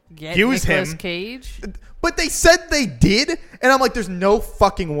Get use Nicolas him. Cage. But they said they did, and I'm like, there's no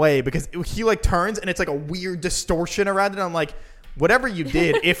fucking way, because he like turns and it's like a weird distortion around it. I'm like, whatever you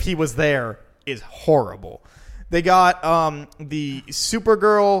did, if he was there, is horrible. They got the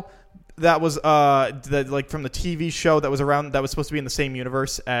Supergirl that was like from the TV show that was around, that was supposed to be in the same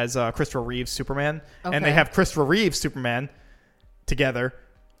universe as Christopher Reeve's Superman, and they have Christopher Reeve's Superman together.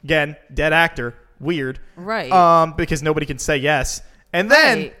 Again, dead actor, weird, right? Because nobody can say yes. And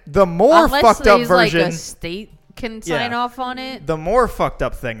then the more fucked up version, like a state can sign off on it. The more fucked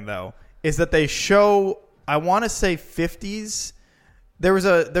up thing though is that they show, I want to say 50s. There's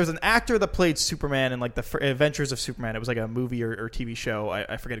an actor that played Superman in like the Adventures of Superman. It was like a movie or TV show.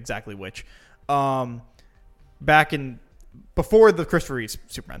 I forget exactly which. Back in before the Christopher Reeve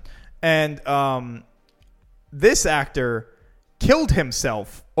Superman, and this actor killed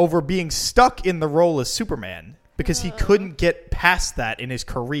himself over being stuck in the role as Superman because he couldn't get past that in his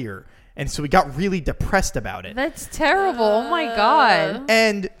career. And so he got really depressed about it. That's terrible. Oh my God.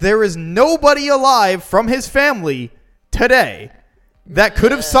 And there is nobody alive from his family today that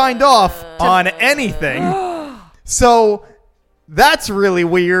could have signed off on anything. So that's really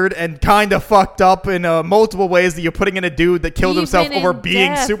weird and kind of fucked up in multiple ways, that you're putting in a dude that killed himself over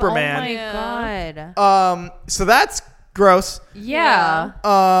being Superman. Oh my God. So that's gross.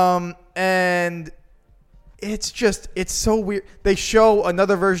 Yeah. And it's so weird. They show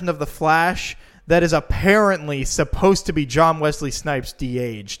another version of the Flash that is apparently supposed to be John Wesley Snipes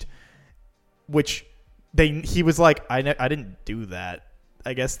de-aged, which he was like, I didn't do that.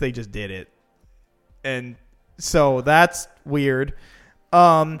 I guess they just did it. And so that's weird.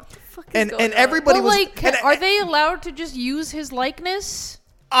 And everybody but was like, are they allowed to just use his likeness?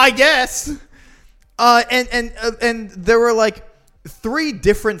 I guess. And there were like 3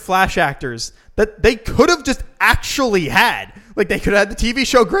 different Flash actors that they could have just actually had. Like, they could have had the TV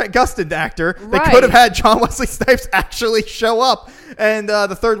show Grant Gustin actor. They could have had John Wesley Snipes actually show up. And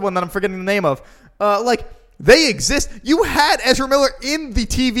the third one that I'm forgetting the name of. They exist. You had Ezra Miller in the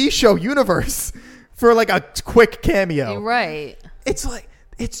TV show universe for like a quick cameo. Right. It's like,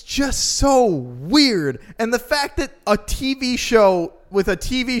 it's just so weird. And the fact that a TV show with a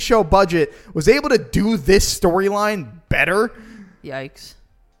TV show budget was able to do this storyline better. Yikes.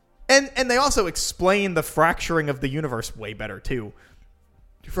 And they also explain the fracturing of the universe way better too.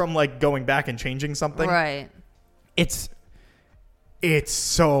 From like going back and changing something. Right. It's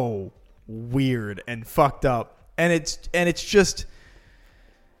so weird and fucked up. And it's just,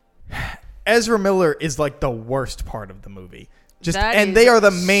 Ezra Miller is like the worst part of the movie. And they are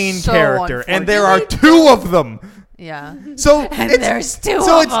the main character, and there are 2 of them. Yeah. So there's 2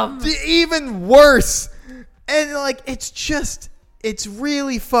 of them. It's even worse. And like, it's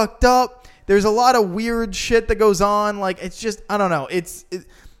really fucked up. There's a lot of weird shit that goes on. Like, it's just, I don't know.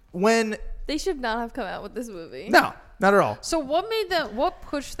 When they should not have come out with this movie. No, not at all. So what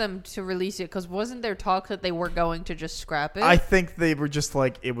pushed them to release it? Because wasn't there talk that they were going to just scrap it? I think they were just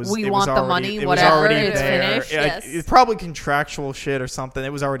like, it was the already, money, it whatever, was already it's there. finished. Yes. It's probably contractual shit or something.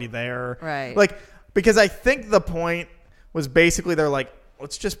 It was already there. Right. Like, because I think the point was basically they're like,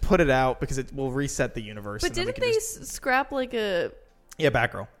 let's just put it out because it will reset the universe. But didn't they scrap like a... Yeah,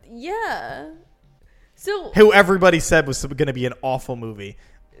 Batgirl. Yeah. So... Who everybody said was going to be an awful movie.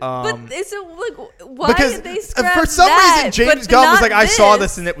 But it's like, why because did they scrap for some that, reason James but Gunn was not like, I saw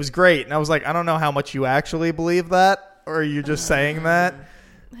this and it was great. And I was like, I don't know how much you actually believe that, or are you just saying that?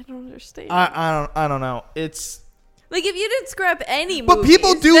 I don't understand. I don't know. It's like, if you didn't scrap any but movies,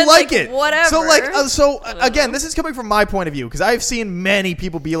 people do then, like it. Whatever. So like, again, this is coming from my point of view, because I've seen many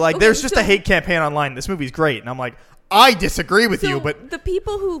people be like, Okay, there's just a hate campaign online. This movie's great. And I'm like, I disagree with you, but the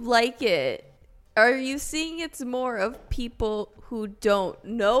people who like it, are you seeing it's more of people who don't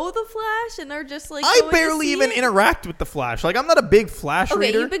know the Flash and are just like, I barely even interact with the Flash. Like, I'm not a big Flash reader.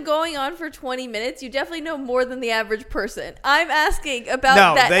 Okay, you've been going on for 20 minutes. You definitely know more than the average person. I'm asking about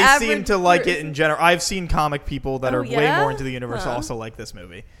that average they seem to like it in general. I've seen comic people that are way more into the universe also like this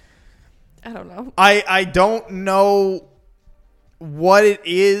movie. I don't know. I don't know what it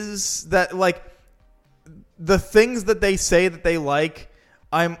is that, like, the things that they say that they like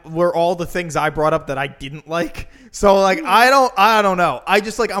were all the things I brought up that I didn't like. So like, I don't know. I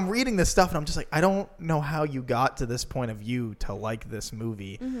just like, I'm reading this stuff and I'm just like, I don't know how you got to this point of view to like this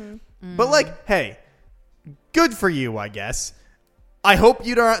movie. But like, hey, good for you, I guess. I hope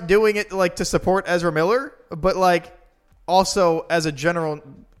you're not doing it like to support Ezra Miller, but like also as a general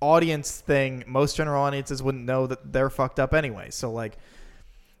audience thing, most general audiences wouldn't know that they're fucked up anyway. So like,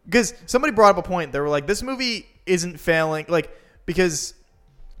 because somebody brought up a point, they were like, this movie isn't failing, like, because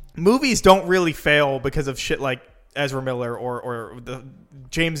movies don't really fail because of shit like Ezra Miller or the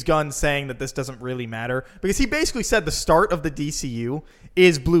James Gunn saying that this doesn't really matter, because he basically said the start of the DCU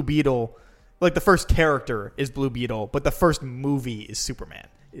is Blue Beetle. Like, the first character is Blue Beetle, but the first movie is Superman.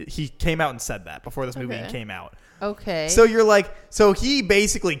 He came out and said that before this movie came out. Okay. So you're like, so he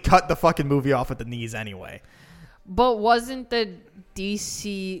basically cut the fucking movie off at the knees anyway. But wasn't the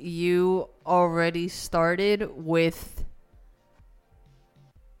DCU already started with,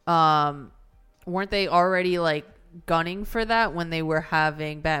 weren't they already like gunning for that when they were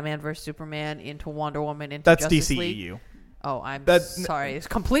having Batman vs Superman into Wonder Woman into That's Justice DCEU. League? Oh, I'm That's, sorry. It's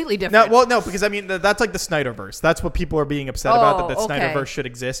completely different. No, well, no, because I mean that's like the Snyderverse. That's what people are being upset about, that okay. Snyderverse should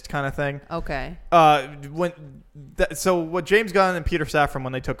exist, kind of thing. Okay. So what James Gunn and Peter Safran,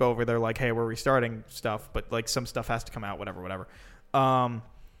 when they took over, they're like, hey, we're restarting stuff, but like some stuff has to come out, whatever.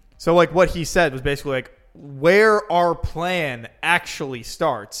 So like what he said was basically like, where our plan actually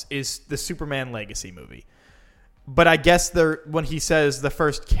starts is the Superman Legacy movie. But I guess when he says the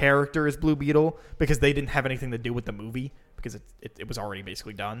first character is Blue Beetle, because they didn't have anything to do with the movie, because it was already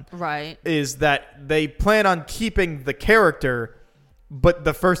basically done. Right. Is that they plan on keeping the character, but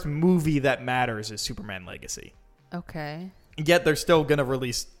the first movie that matters is Superman Legacy. Okay. Yet they're still going to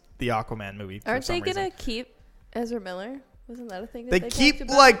release the Aquaman movie. Aren't they going to keep Ezra Miller? Wasn't that a thing that They talked keep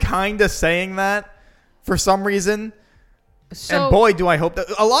about? like kind of saying that for some reason. So, and boy, do I hope that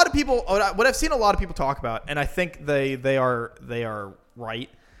a lot of people, what I've seen a lot of people talk about, and I think they are right,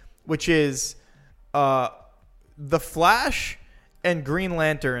 which is the Flash and Green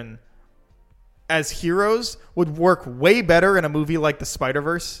Lantern as heroes would work way better in a movie like the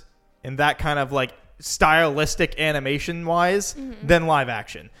Spider-Verse, in that kind of like stylistic animation wise, than live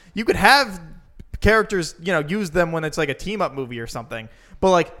action. You could have characters, use them when it's like a team up movie or something,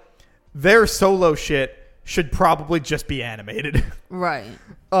 but like their solo shit should probably just be animated. right.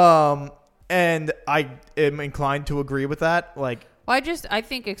 And I am inclined to agree with that. Like, Well, I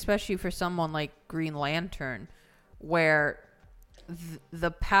think especially for someone like Green Lantern, where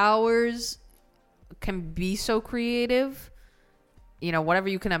the powers can be so creative, whatever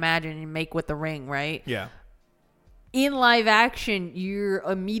you can imagine and make with the ring, right? yeah. In live action, you're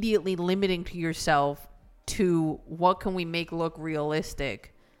immediately limiting to yourself to what can we make look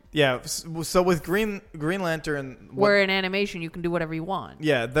realistic. Yeah, so with Green Lantern... Where in animation, you can do whatever you want.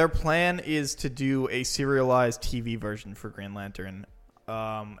 Yeah, their plan is to do a serialized TV version for Green Lantern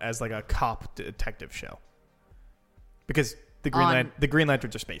as like a cop detective show. Because the Green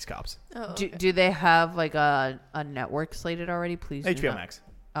Lanterns are space cops. Oh, okay. Do they have like a network slated already? Please do HBO not. Max.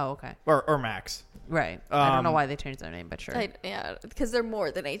 Oh, okay. Or Max. Right. I don't know why they changed their name, but sure. Yeah, because they're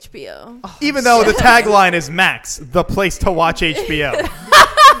more than HBO. Oh, Even though the tagline is Max, the place to watch HBO.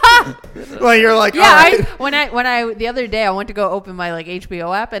 Well, you're like, yeah, all right. when I the other day I went to go open my like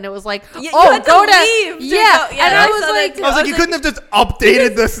HBO app and it was like, You oh, had to go to leave to yeah, go- yeah, and I I saw was that like, too. I was like, you couldn't have just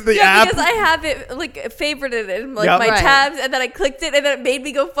updated the Yeah, app. because I have it like favorited in like Yep. my Right. tabs, and then I clicked it, and then it made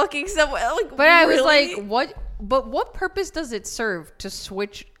me go fucking somewhere. Like, but I was really? like, what? But what purpose does it serve to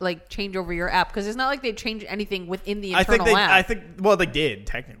switch, like change over your app? Because it's not like they changed anything within the internal app. Well, they did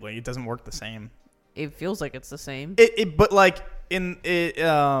technically. It doesn't work the same. It feels like it's the same. But like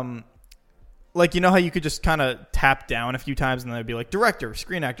like, you know how you could just kind of tap down a few times and then it'd be like director,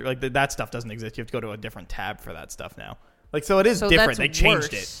 screen actor, like that stuff doesn't exist. You have to go to a different tab for that stuff now. Like, so it is So different. that's They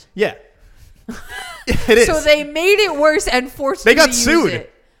changed worse. it. Yeah. It is. So they made it worse and forced They you got to use sued.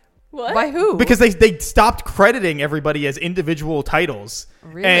 it. What? By who? because they stopped crediting everybody as individual titles.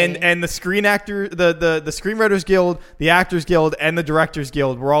 Really? And the screen actor, the Screenwriters Guild, the Actors Guild, and the Directors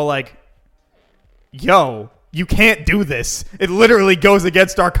Guild were all like, yo, you can't do this. It literally goes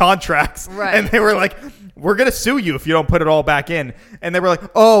against our contracts. Right. And they were like, we're going to sue you if you don't put it all back in. And they were like,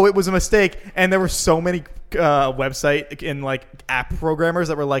 oh, it was a mistake. And there were so many website and like app programmers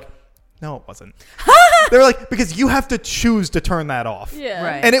that were like, no, it wasn't. They were like, because you have to choose to turn that off. Yeah.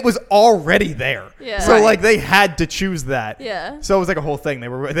 Right. And it was already there. Yeah. So Right. like they had to choose that. Yeah. So it was like a whole thing. They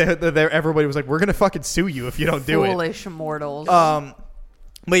were everybody was like, we're going to fucking sue you if you don't do it. Foolish mortals.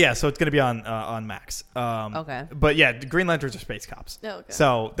 But yeah, so it's going to be on Max. Okay. But yeah, the Green Lanterns are space cops. Oh, okay.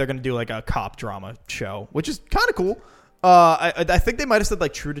 So they're going to do like a cop drama show, which is kind of cool. I think they might have said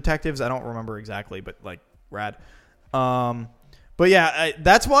like True Detectives. I don't remember exactly, but like rad. But yeah,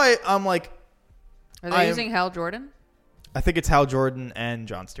 that's why I'm like, Are they using Hal Jordan? I think it's Hal Jordan and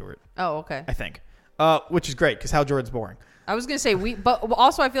Jon Stewart. Oh, okay. I think, which is great because Hal Jordan's boring. I was gonna say but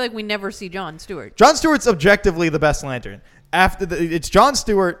also I feel like we never see Jon Stewart. Jon Stewart's objectively the best Lantern. It's Jon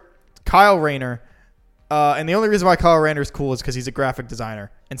Stewart, Kyle Rayner, And the only reason why Kyle Rayner is cool is because he's a graphic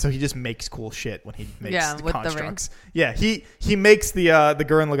designer, and so he just makes cool shit when he makes the constructs. He makes the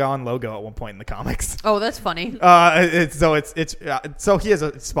Gurren Lagann logo at one point in the comics. Oh, that's funny. So he has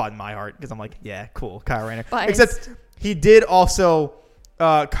a spot in my heart because I'm like, yeah, cool, Kyle Rayner. Biased. Except he did also.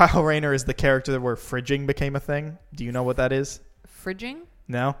 Kyle Rayner is the character where fridging became a thing. Do you know what that is? Fridging?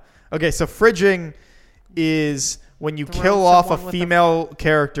 No. Okay, so fridging is when you Throw kill off a someone with female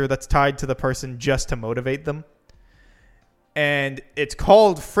character that's tied to the person just to motivate them. And it's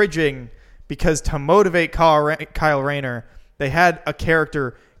called fridging because to motivate Kyle Rayner, they had a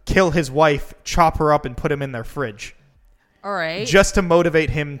character kill his wife, chop her up, and put him in their fridge. All right. Just to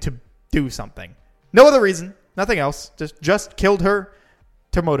motivate him to do something. No other reason. Nothing else. Just killed her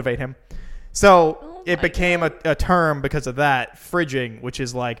to motivate him. So it became a term because of that, fridging, which it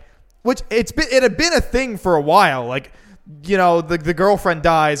had been a thing for a while. Like, you know, the girlfriend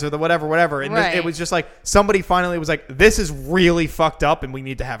dies or the whatever. And Right. it was just like somebody finally was like, this is really fucked up and we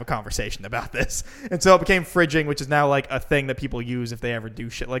need to have a conversation about this. And so it became fridging, which is now like a thing that people use if they ever do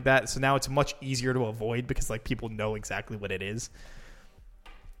shit like that. So now it's much easier to avoid because like people know exactly what it is.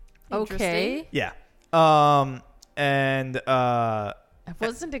 Okay. Yeah. I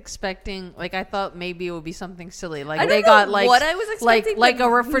wasn't expecting, like, I thought maybe it would be something silly. Like, I don't they know got, like, what I was expecting, like but a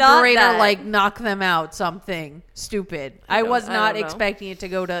refrigerator, not that. like, knock them out, something stupid. I was not expecting it to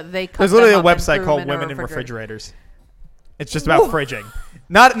go to, they cut There's literally a them up and website threw called them in a Women in refrigerator. Refrigerators. It's just about fridging.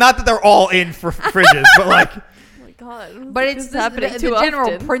 Not that they're all in for fridges, but like, Oh my god! But it's happening the too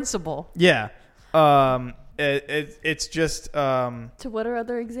general often. principle. yeah. It's just So what are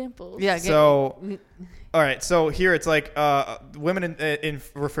other examples? Yeah. so. All right, so here it's like women in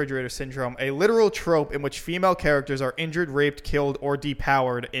refrigerator syndrome, a literal trope in which female characters are injured, raped, killed, or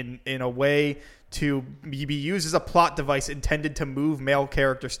depowered in a way to be used as a plot device intended to move male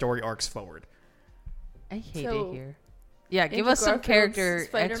character story arcs forward. I hate So, it here. Yeah, give Andrew us some Garfield's character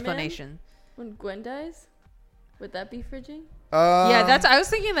Spider-Man? explanation. When Gwen dies, would that be fridging? Yeah, I was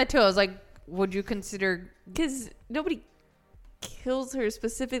thinking that too. I was like, would you consider? Because nobody kills her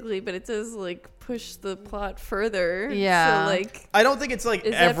specifically, but it says like push the plot further. Yeah. So like, I don't think it's like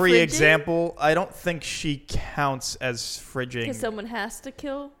Is that every fridging? example. I don't think she counts as fridging. because someone has to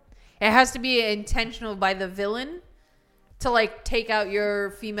kill. It has to be intentional by the villain to like take out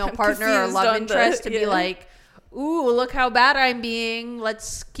your female I'm partner or confused love on interest the- to be yeah. like, ooh, look how bad I'm being.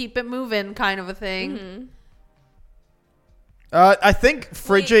 Let's keep it moving, kind of a thing. Mm-hmm. I think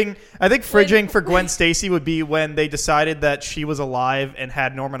fridging for Gwen Stacy would be when they decided that she was alive and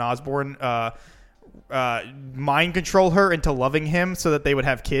had Norman Osborn mind control her into loving him so that they would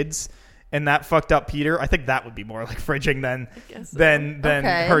have kids, and that fucked up Peter. I think that would be more like fridging than guess so. than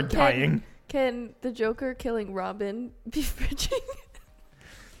Okay. her dying. Can the Joker killing Robin be fridging?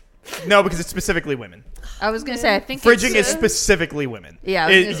 No, because it's specifically women. I was gonna say, I think Fridging it's, is specifically women. Yeah, I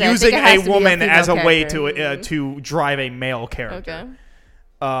was gonna say, I think using it has a to be a woman female as a way character. to drive a male character.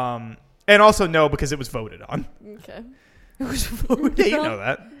 Okay. And also no, because it was voted on. Okay. it was voted Yeah, you on. know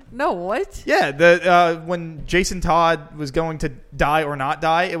that. No, what? Yeah, the when Jason Todd was going to die or not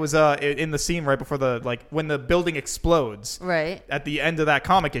die, it was in the scene right before when the building explodes. Right. At the end of that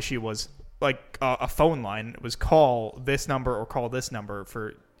comic issue was like a phone line. It was call this number or call this number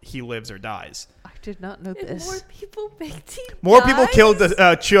for he lives or dies. I did not know If this. more people make tea More people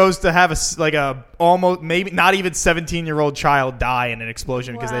dies? chose to have a almost maybe not even 17-year-old child die in an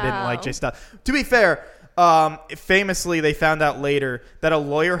explosion because they didn't like Wow. Jason Todd. To be fair, famously they found out later that a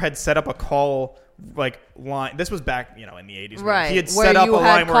lawyer had set up a call line. This was back in the 80s. Right, He had where set up you a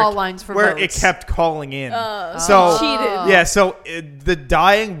had line call lines for where it votes. kept calling in. So so cheated. yeah, so the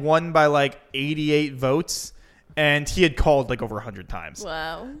dying won by 88 votes. And he had called over 100 times.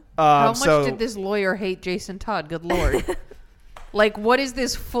 Wow. How much did this lawyer hate Jason Todd? Good lord. What is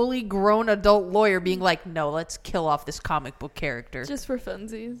this fully grown adult lawyer being like, no, let's kill off this comic book character. Just for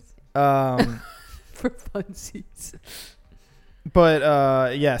funsies. For funsies.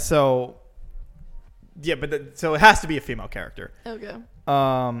 But yeah, so it has to be a female character. Okay.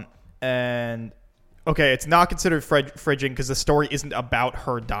 And okay, it's not considered fridging because the story isn't about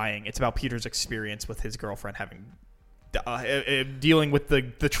her dying. It's about Peter's experience with his girlfriend having dealing with the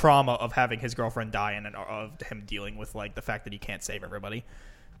trauma of having his girlfriend die and of him dealing with the fact that he can't save everybody.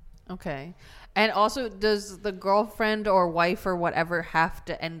 Okay. And also, does the girlfriend or wife or whatever have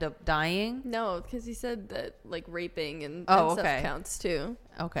to end up dying? No, because he said that raping and Oh, stuff okay. counts too.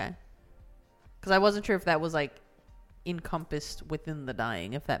 Okay. Because I wasn't sure if that was encompassed within the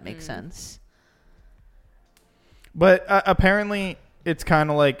dying, if that makes sense. But apparently, it's kind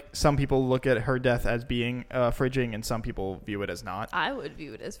of like some people look at her death as being fridging, and some people view it as not. I would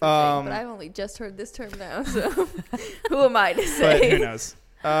view it as fridging, but I've only just heard this term now, so who am I to say? But who knows?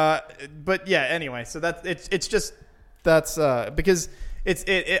 But yeah, anyway, so it's just because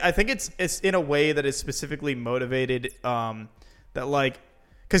I think it's in a way that is specifically motivated that like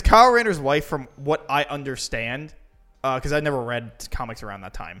because Kyle Rayner's wife, from what I understand, because I never read comics around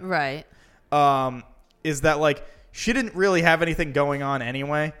that time, Right. is that like she didn't really have anything going on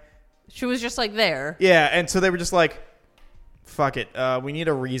anyway. She was just like there. Yeah, and so they were just like, fuck it. We need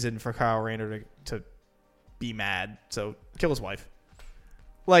a reason for Kyle Rayner to be mad, so kill his wife.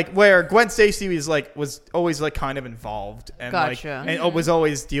 Like where Gwen Stacy was always like kind of involved and Gotcha. and was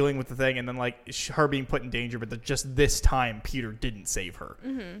always dealing with the thing, and then like her being put in danger, but just this time Peter didn't save her.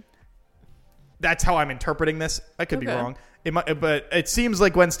 Mm-hmm. That's how I'm interpreting this. I could be wrong. It might, but it seems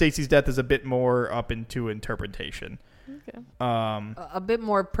like Gwen Stacy's death is a bit more up into interpretation. Okay. A bit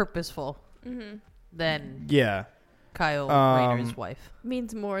more purposeful than Kyle Rayner's wife.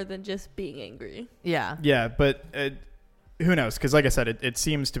 Means more than just being angry. Yeah. Yeah, but who knows? Because like I said, it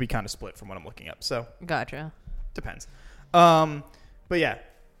seems to be kind of split from what I'm looking up. So Gotcha. depends. But yeah.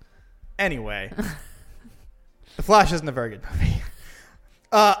 Anyway, The Flash isn't a very good movie.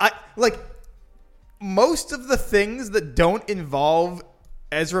 I like most of the things that don't involve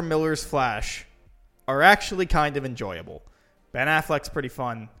Ezra Miller's Flash are actually kind of enjoyable. Ben Affleck's pretty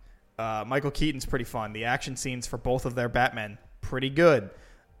fun. Michael Keaton's pretty fun. The action scenes for both of their Batmen, pretty good.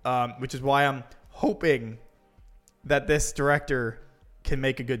 Which is why I'm hoping that this director can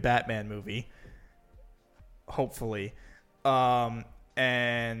make a good Batman movie. Hopefully. The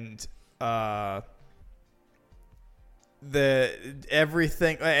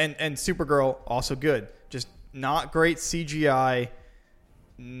everything and Supergirl also good. Just not great CGI.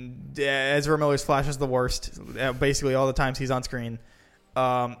 Ezra Miller's Flash is the worst. Basically all the times he's on screen.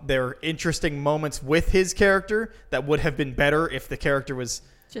 There are interesting moments with his character that would have been better if the character was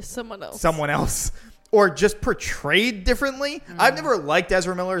just someone else, or just portrayed differently. I've never liked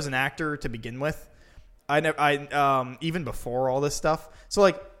Ezra Miller as an actor to begin with. I even before all this stuff. So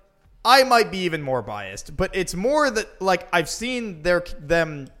like, I might be even more biased, but it's more that like I've seen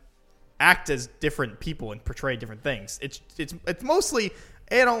them act as different people and portray different things. It's mostly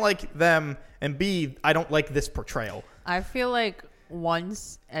A, I don't like them, and B, I don't like this portrayal. I feel like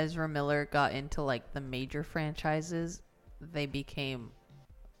once Ezra Miller got into like the major franchises, they became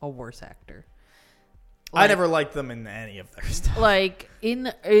a worse actor. I never liked them in any of their stuff. Like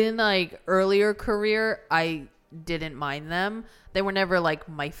in like earlier career, I didn't mind them. They were never like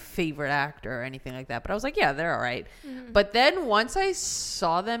my favorite actor or anything like that. But I was like, yeah, they're all right. Mm-hmm. But then once I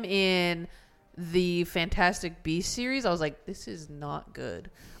saw them in the Fantastic Beasts series, I was like, this is not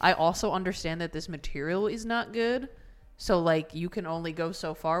good. I also understand that this material is not good. So like you can only go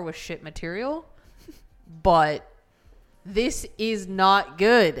so far with shit material. But this is not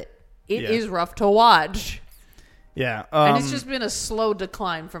good. It is rough to watch. Yeah. And it's just been a slow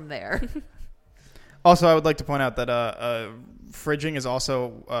decline from there. Also, I would like to point out that fridging is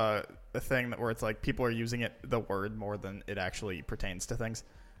also a thing where it's like people are using the word more than it actually pertains to things.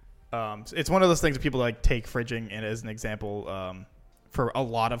 It's one of those things that people like take fridging in as an example for a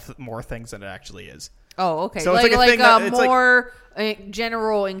lot of more things than it actually is. Oh, okay. So like a more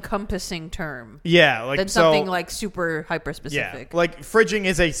general encompassing term. Yeah, like than something like super hyper specific. Yeah, like fridging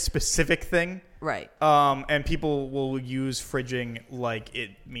is a specific thing. Right. And people will use fridging like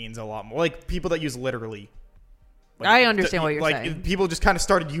it means a lot more. Like people that use literally. Like, I understand what you're saying. Like people just kind of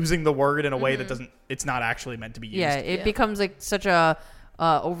started using the word in a way that it's not actually meant to be used. Yeah, it becomes like such a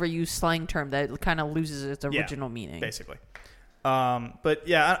overused slang term that it kind of loses its original meaning. Basically. But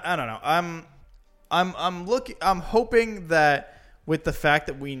yeah, I don't know. I'm hoping that with the fact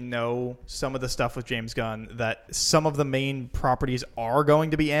that we know some of the stuff with James Gunn, that some of the main properties are going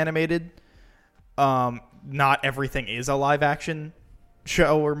to be animated. Not everything is a live action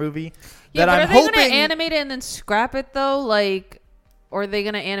show or movie. Yeah, but are they going to animate it and then scrap it though? Like, or are they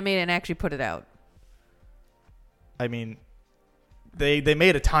going to animate it and actually put it out? I mean, they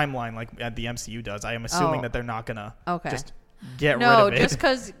made a timeline like the MCU does. I am assuming that they're not going to just get rid of it. No, just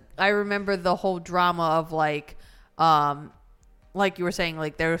because I remember the whole drama of like you were saying,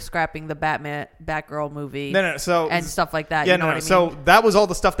 like they're scrapping the Batgirl movie, and stuff like that. Yeah, you know what I mean? So that was all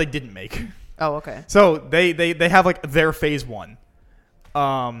the stuff they didn't make. Oh, okay. So they have like their phase 1,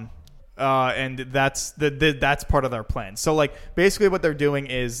 and that's that's part of their plan. So like basically what they're doing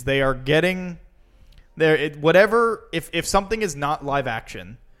is they are getting whatever if something is not live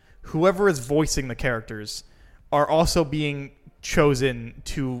action, whoever is voicing the characters are also being chosen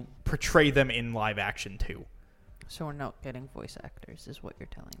to portray them in live action too. So we're not getting voice actors, is what you're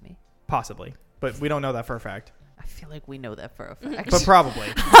telling me. Possibly, but we don't know that for a fact. I feel like we know that for a fact. But probably.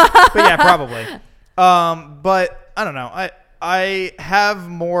 But yeah, probably. But I don't know. I have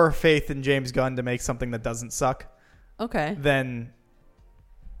more faith in James Gunn to make something that doesn't suck. Okay. Than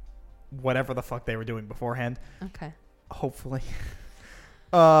whatever the fuck they were doing beforehand. Okay. Hopefully.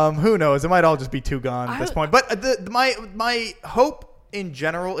 Who knows? It might all just be too gone at this point. But my hope in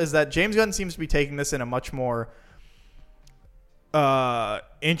general is that James Gunn seems to be taking this in a much more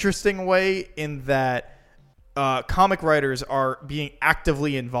interesting way, in that comic writers are being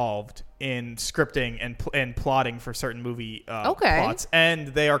actively involved in scripting and plotting for certain movie plots, and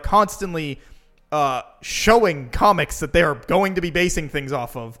they are constantly showing comics that they are going to be basing things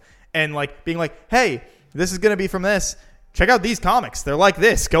off of, and like being like, hey, this is going to be from this. Check out these comics. They're like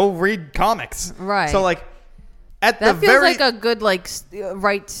this. Go read comics. Right. So like at that the feels very like a good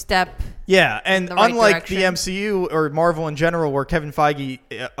right step. Yeah, and the right unlike direction. the MCU or Marvel in general, where Kevin Feige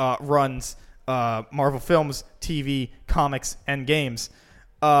runs Marvel films, TV, comics, and games,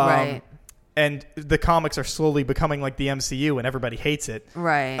 Right. and the comics are slowly becoming like the MCU, and everybody hates it.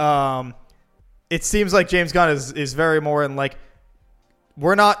 Right. It seems like James Gunn is very more in like,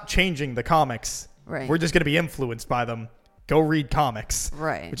 we're not changing the comics. Right. We're just going to be influenced by them. Go read comics.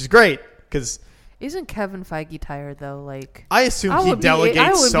 Right. Which is great, because Isn't Kevin Feige tired though? Like, I assume he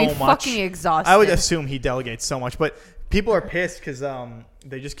delegates so much. Fucking exhausted. I would assume he delegates so much, but people are pissed because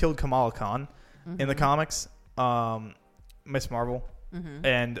they just killed Kamala Khan in the comics, Miss Marvel,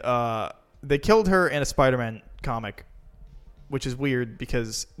 and they killed her in a Spider-Man comic, which is weird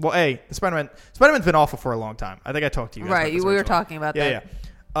because, well, the Spider-Man's been awful for a long time. I think I talked to you guys Right, about this we were originally. talking about that.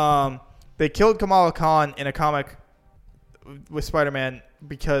 Yeah. They killed Kamala Khan in a comic with Spider-Man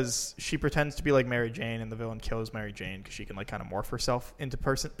because she pretends to be like Mary Jane, and the villain kills Mary Jane because she can like kind of morph herself into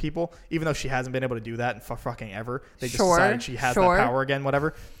people, even though she hasn't been able to do that in fucking ever. They just decided she has that power again,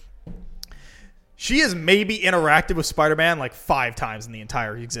 whatever. She has maybe interacted with Spider-Man like 5 times in the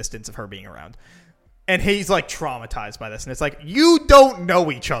entire existence of her being around. And he's like traumatized by this. And it's like, you don't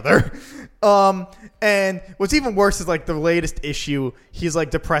know each other. And what's even worse is like the latest issue, he's like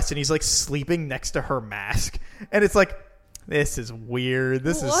depressed and he's like sleeping next to her mask. And it's like, this is weird.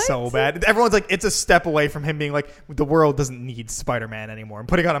 This is so bad. Everyone's like, it's a step away from him being like, the world doesn't need Spider-Man anymore. And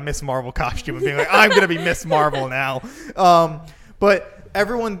putting on a Miss Marvel costume and being like, I'm going to be Miss Marvel now. But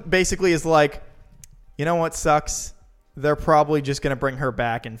everyone basically is like, you know what sucks? They're probably just going to bring her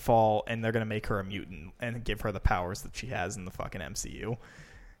back in fall, and they're going to make her a mutant and give her the powers that she has in the fucking MCU.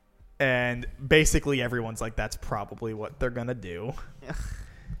 And basically everyone's like, that's probably what they're going to do.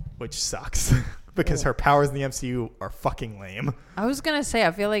 Which sucks. Because her powers in the MCU are fucking lame. I was going to say,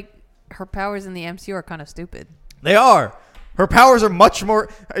 I feel like her powers in the MCU are kind of stupid. They are. Her powers are much more...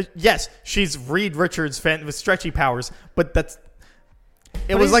 yes, she's Reed Richards with stretchy powers, but that's...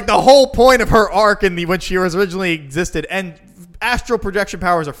 It was like the whole point of her arc when she was originally existed, and astral projection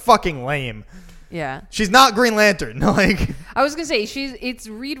powers are fucking lame. Yeah. She's not Green Lantern. Like, I was going to say, it's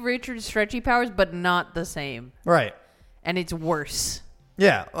Reed Richards' stretchy powers, but not the same. Right. And it's worse.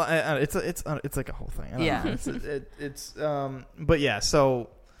 Yeah, it's like a whole thing. Yeah. But yeah, so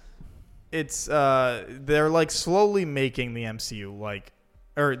it's they're like slowly making the MCU like,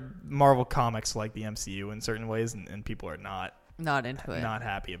 or Marvel Comics like the MCU in certain ways, and people are not into it. Not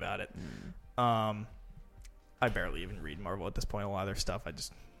happy about it. I barely even read Marvel at this point. A lot of their stuff, I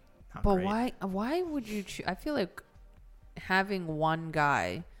just. But why would you I feel like having one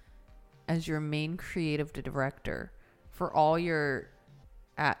guy as your main creative director for all your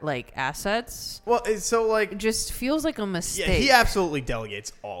assets. Well, so like, it just feels like a mistake. Yeah, he absolutely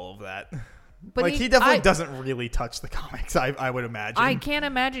delegates all of that. But like he definitely doesn't really touch the comics. I would imagine. I can't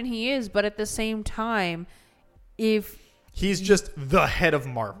imagine he is, but at the same time, if he's just the head of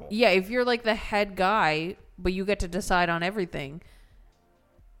Marvel. Yeah, if you're like the head guy, but you get to decide on everything,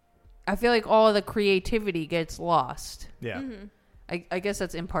 I feel like all of the creativity gets lost. Yeah. Mm-hmm. I guess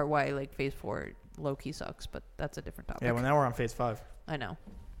that's in part why like Phase 4 low-key sucks, but that's a different topic. Yeah, well now we're on Phase 5. I know.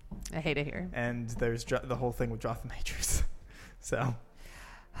 I hate it here. And there's the whole thing with Jonathan Majors. So,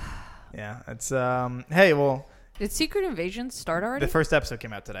 yeah, it's hey, well, did Secret Invasion start already? The first episode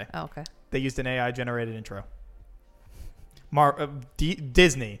came out today. Oh, okay. They used an AI generated intro.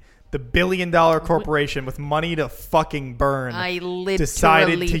 Disney, the billion-dollar corporation with money to fucking burn, I literally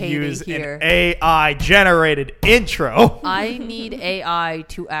decided to use an AI generated intro. I need AI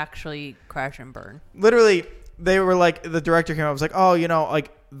to actually crash and burn. Literally, they were like, the director came out and was like, oh, you know,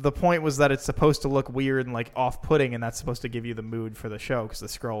 like the point was that it's supposed to look weird and like off-putting, and that's supposed to give you the mood for the show because the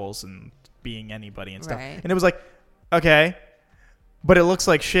scrolls and being anybody and stuff. Right. And it was like, okay, but it looks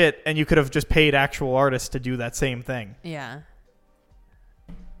like shit, and you could have just paid actual artists to do that same thing. Yeah.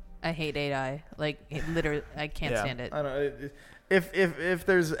 I hate AI. Like, literally, I can't stand it. I don't know. If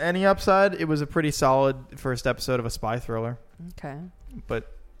there's any upside, it was a pretty solid first episode of a spy thriller. Okay.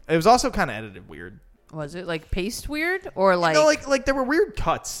 But it was also kind of edited weird. Was it like paced weird or like? No, like there were weird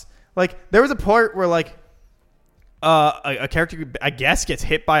cuts. Like there was a part where like a character I guess gets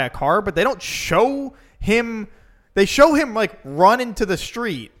hit by a car, but they don't show him. They show him like run into the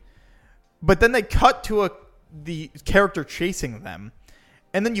street, but then they cut to the character chasing them.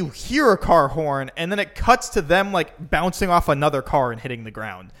 And then you hear a car horn, and then it cuts to them like bouncing off another car and hitting the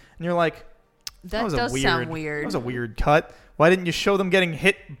ground. And you're like, that does sound weird. That was a weird cut. Why didn't you show them getting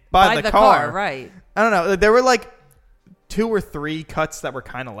hit by the car? Right. I don't know. There were like 2 or 3 cuts that were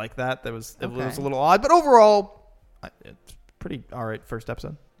kind of like that. It was a little odd, but overall, it's pretty all right first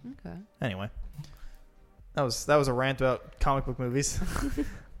episode. Okay. Anyway, that was a rant about comic book movies.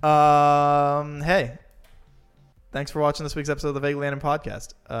 Hey. Thanks for watching this week's episode of the Vaguely Random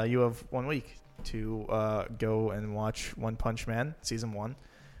Podcast. You have 1 week to go and watch One Punch Man season 1.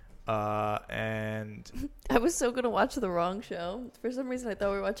 And I was so gonna watch the wrong show. For some reason, I thought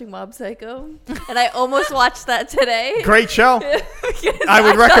we were watching Mob Psycho, and I almost watched that today. Great show. I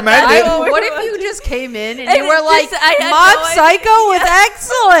would recommend it. What if you just came in and you it were like, just- I had Mob no idea. Psycho was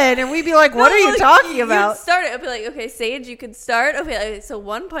excellent, and we'd be like, what No, are you like, talking you'd about? Start it. I'd be like, okay, Sage, you can start. Okay, so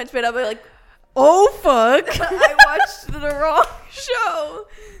One Punch Man. I'll be like, Oh fuck! I watched the wrong show.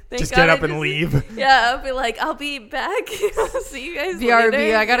 Thank Just God get I up and leave. Yeah, I'll be like, I'll be back. See you guys BRB,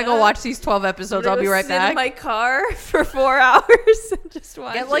 later. I gotta go watch these 12 episodes. I'll be right sit in back. my car for 4 hours and just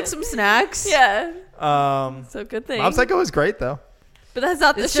watch Get like it. some snacks. Yeah. So good thing. Mob Psycho is great though. But that's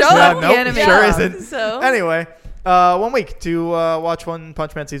not the It's show. just not No, the nope, anime. sure Yeah. isn't. So Anyway, 1 week to watch One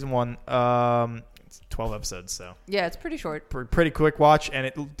Punch Man season 1. It's 12 episodes, so Yeah, it's pretty short. pretty quick watch, and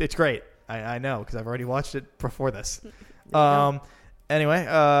it's great. I know because I've already watched it before this. Anyway,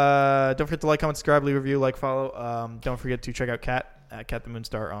 don't forget to like, comment, subscribe, leave a review, follow. Don't forget to check out Kat at Kat the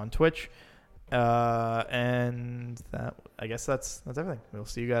Moonstar on Twitch. And that, I guess that's everything. We'll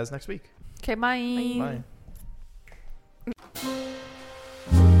see you guys next week. Okay, bye. Bye.